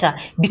it better,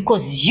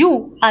 because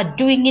you are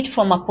doing it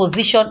from a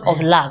position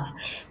of love.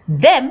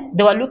 Them,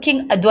 they were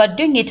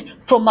doing it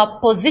from a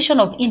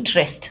position of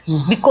interest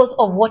because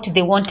of what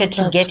they wanted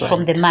to get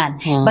from the man.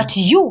 But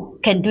you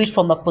can do it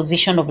from a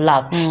position of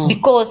love,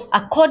 because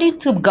according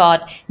to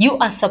God, you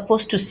are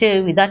supposed to stay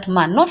with that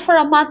man, not for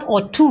a month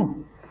or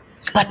two,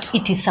 but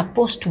it is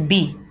supposed to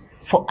be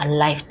for a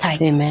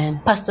lifetime.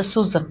 Amen. Pastor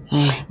Susan,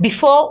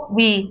 before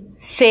we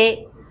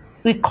say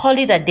we call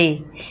it a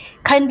day,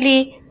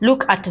 kindly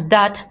look at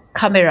that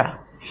camera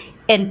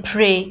and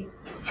pray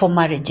for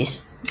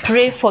marriages.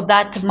 Pray for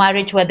that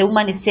marriage where the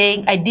woman is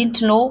saying, I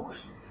didn't know,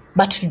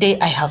 but today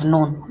I have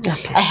known.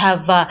 Okay.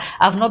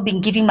 I've not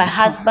been giving my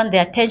husband the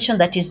attention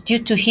that is due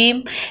to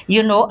him.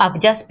 You know, I've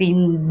just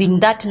been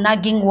that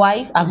nagging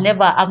wife. I've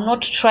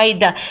not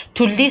tried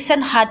to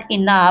listen hard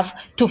enough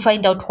to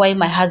find out why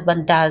my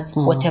husband does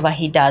whatever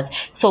he does.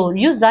 So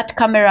use that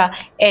camera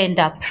and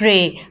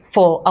pray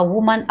for a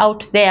woman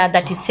out there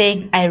that is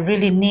saying, I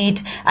really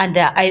need, and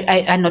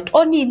I not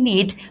only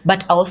need,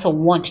 but I also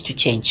want to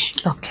change.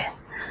 Okay.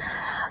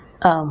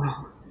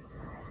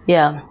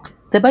 Yeah,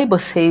 the Bible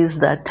says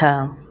that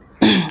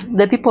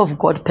the people of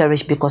God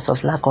perish because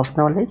of lack of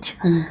knowledge.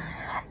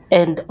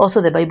 And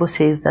also the Bible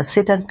says that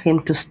Satan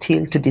came to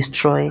steal, to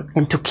destroy,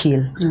 and to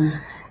kill.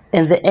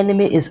 And the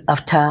enemy is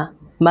after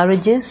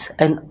marriages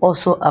and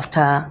also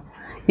after,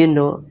 you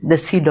know, the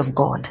seed of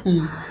God.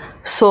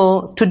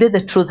 So today the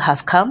truth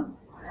has come,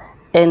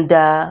 and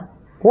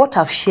what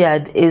I've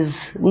shared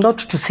is not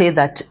to say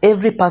that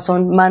every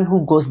man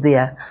who goes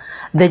there,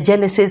 the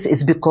genesis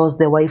is because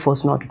the wife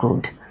was not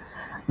good.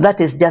 That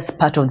is just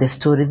part of the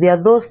story. There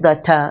are those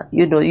that,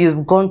 you know,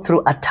 you've gone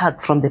through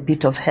attack from the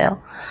pit of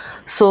hell.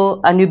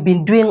 So, and you've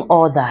been doing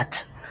all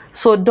that.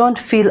 So don't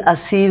feel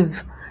as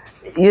if,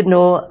 you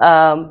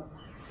know,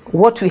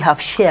 what we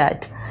have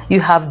shared, you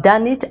have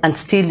done it and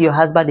still your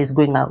husband is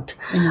going out.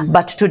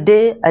 But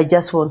today I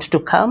just want to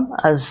come,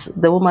 as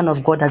the woman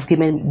of God has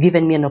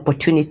given me an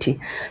opportunity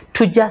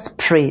to just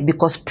pray,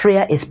 because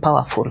prayer is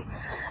powerful.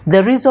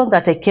 The reason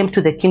that I came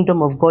to the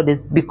kingdom of God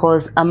is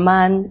because a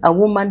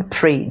woman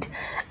prayed,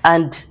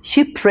 and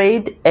she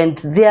prayed, and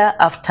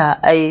thereafter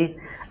I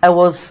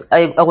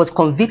was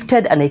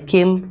convicted, and I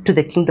came to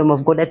the kingdom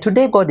of God. And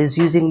today God is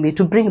using me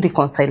to bring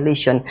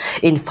reconciliation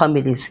in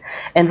families.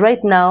 And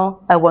right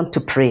now I want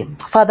to pray.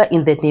 Father,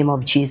 in the name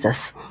of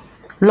Jesus,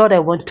 Lord, I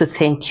want to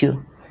thank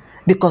you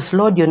because,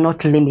 Lord, you're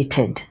not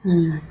limited.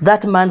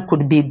 That man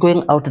could be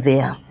going out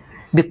there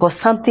because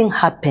something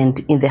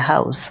happened in the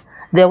house.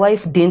 The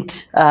wife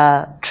didn't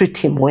treat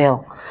him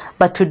well.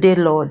 But today,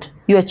 Lord,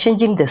 you are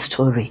changing the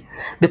story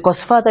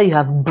because, Father, you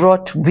have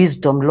brought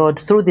wisdom, Lord,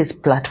 through this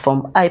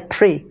platform. I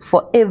pray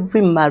for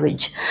every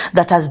marriage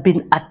that has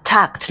been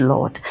attacked,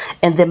 Lord,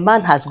 and the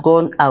man has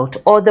gone out,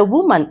 or the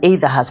woman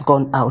either has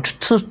gone out.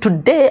 So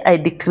today I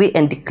decree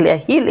and declare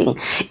healing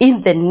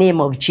in the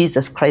name of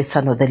Jesus Christ,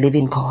 Son of the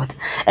living God.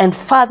 And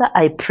Father,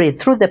 I pray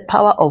through the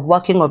power of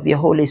working of your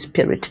Holy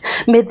Spirit,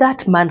 may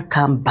that man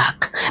come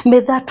back. May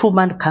that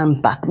woman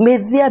come back. May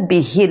there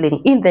be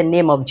healing in the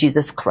name of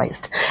Jesus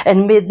Christ.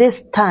 And may they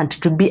stand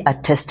to be a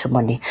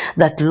testimony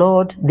that,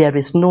 Lord, there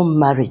is no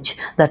marriage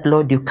that,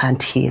 Lord, you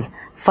can't heal.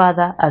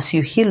 Father, as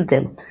you heal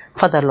them,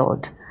 Father,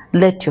 Lord,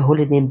 let your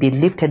holy name be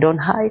lifted on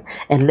high,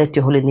 and let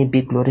your holy name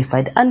be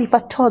glorified. And if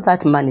at all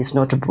that man is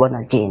not born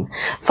again,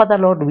 Father,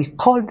 Lord, we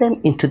call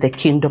them into the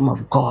kingdom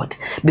of God,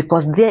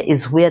 because there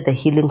is where the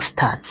healing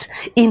starts.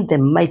 In the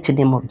mighty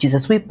name of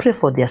Jesus, we pray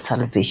for their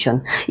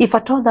salvation. If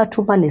at all that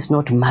woman is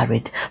not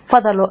married,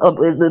 Father, Lord,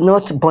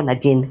 not born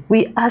again,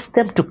 we ask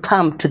them to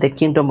come to the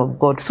kingdom of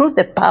God through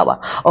the power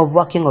of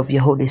working of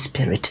your Holy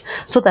Spirit,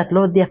 so that,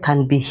 Lord, there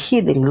can be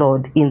healing,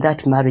 Lord, in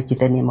that marriage in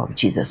the name of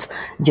Jesus.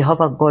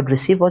 Jehovah God,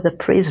 receive all the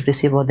praise,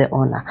 receive all the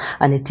honor,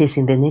 and it is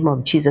in the name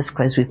of Jesus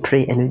Christ we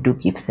pray and we do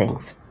give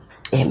thanks.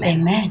 Amen.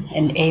 Amen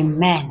and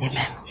amen.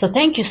 Amen. So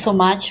thank you so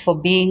much for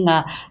being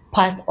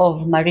part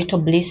of Marital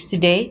Bliss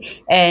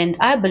today, and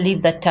I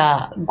believe that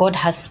God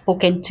has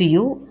spoken to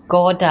you.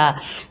 God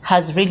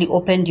has really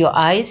opened your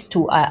eyes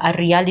to a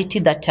reality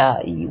that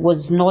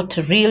was not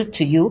real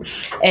to you.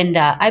 And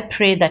I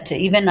pray that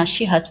even as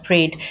she has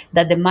prayed,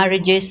 that the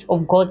marriages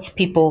of God's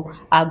people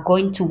are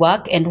going to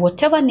work, and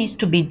whatever needs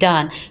to be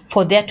done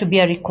for there to be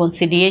a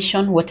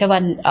reconciliation, whatever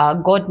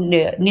God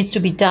needs to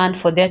be done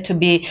for there to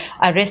be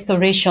a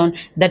restoration,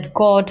 that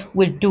God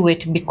will do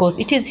it, because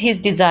it is his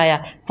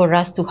desire for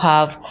us to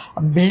have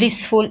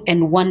blissful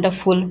and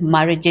wonderful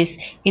marriages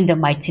in the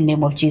mighty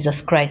name of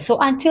Jesus Christ. So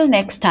until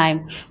next time,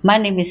 my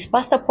name is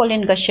Pastor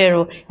Pauline,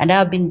 and I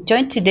have been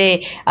joined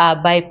today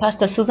by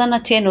Pastor Susan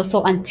Atieno.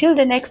 So until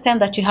the next time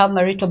that you have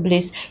Marital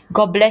Bliss,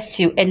 God bless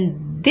you.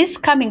 And this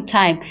coming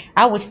time,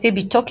 I will still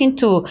be talking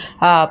to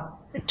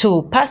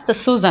Pastor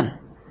Susan.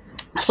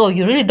 So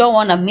you really don't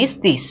want to miss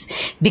this,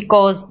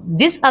 because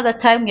this other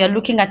time we are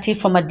looking at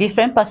it from a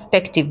different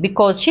perspective,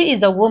 because she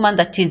is a woman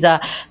that is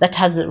that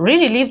has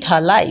really lived her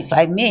life.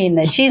 I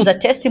mean, she is a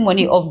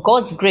testimony of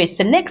God's grace.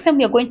 The next time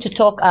we are going to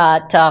talk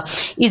at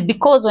is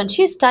because when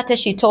she started,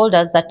 she told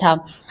us that her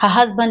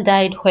husband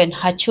died when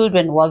her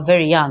children were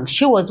very young.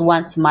 She was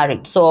once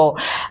married, so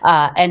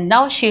and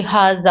now she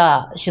has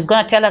she's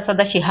going to tell us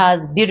whether she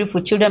has beautiful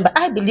children, but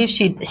I believe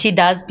she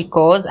does,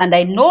 because, and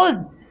I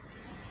know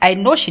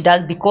she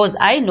does, because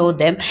I know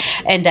them.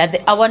 And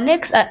our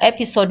next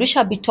episode, we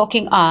shall be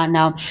talking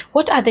on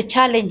what are the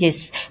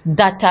challenges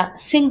that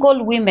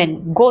single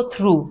women go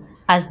through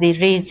as they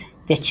raise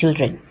their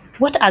children.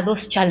 What are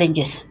those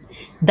challenges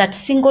that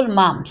single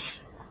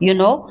moms, you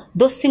know,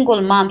 those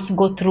single moms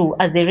go through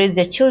as they raise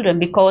their children?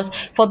 Because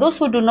for those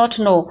who do not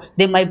know,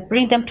 they might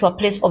bring them to a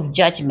place of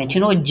judgment,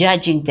 you know,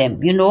 judging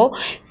them, you know,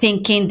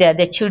 thinking that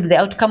the children, the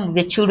outcome of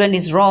the children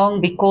is wrong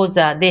because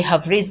they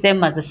have raised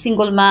them as a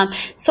single mom.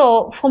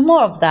 So for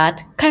more of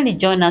that, kindly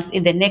join us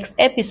in the next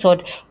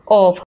episode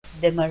of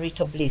the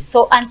Marital Bliss.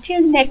 So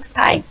until next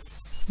time,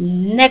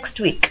 next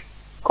week,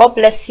 God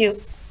bless you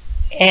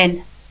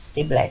and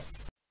stay blessed.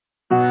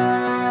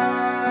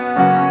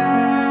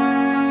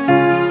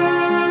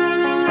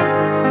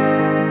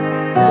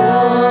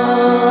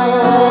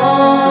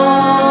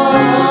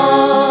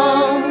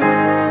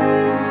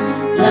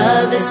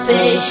 Love is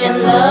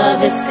patient,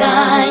 love is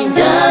kind,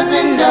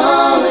 doesn't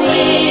know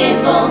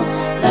evil.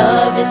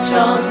 Love is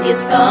strong,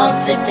 gives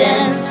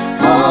confidence,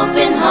 hope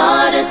in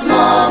hardest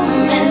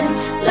moments.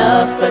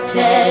 Love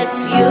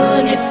protects,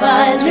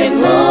 unifies,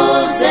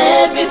 removes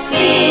every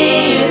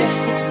fear.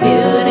 It's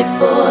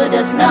beautiful,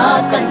 does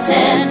not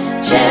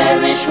contend,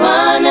 cherish one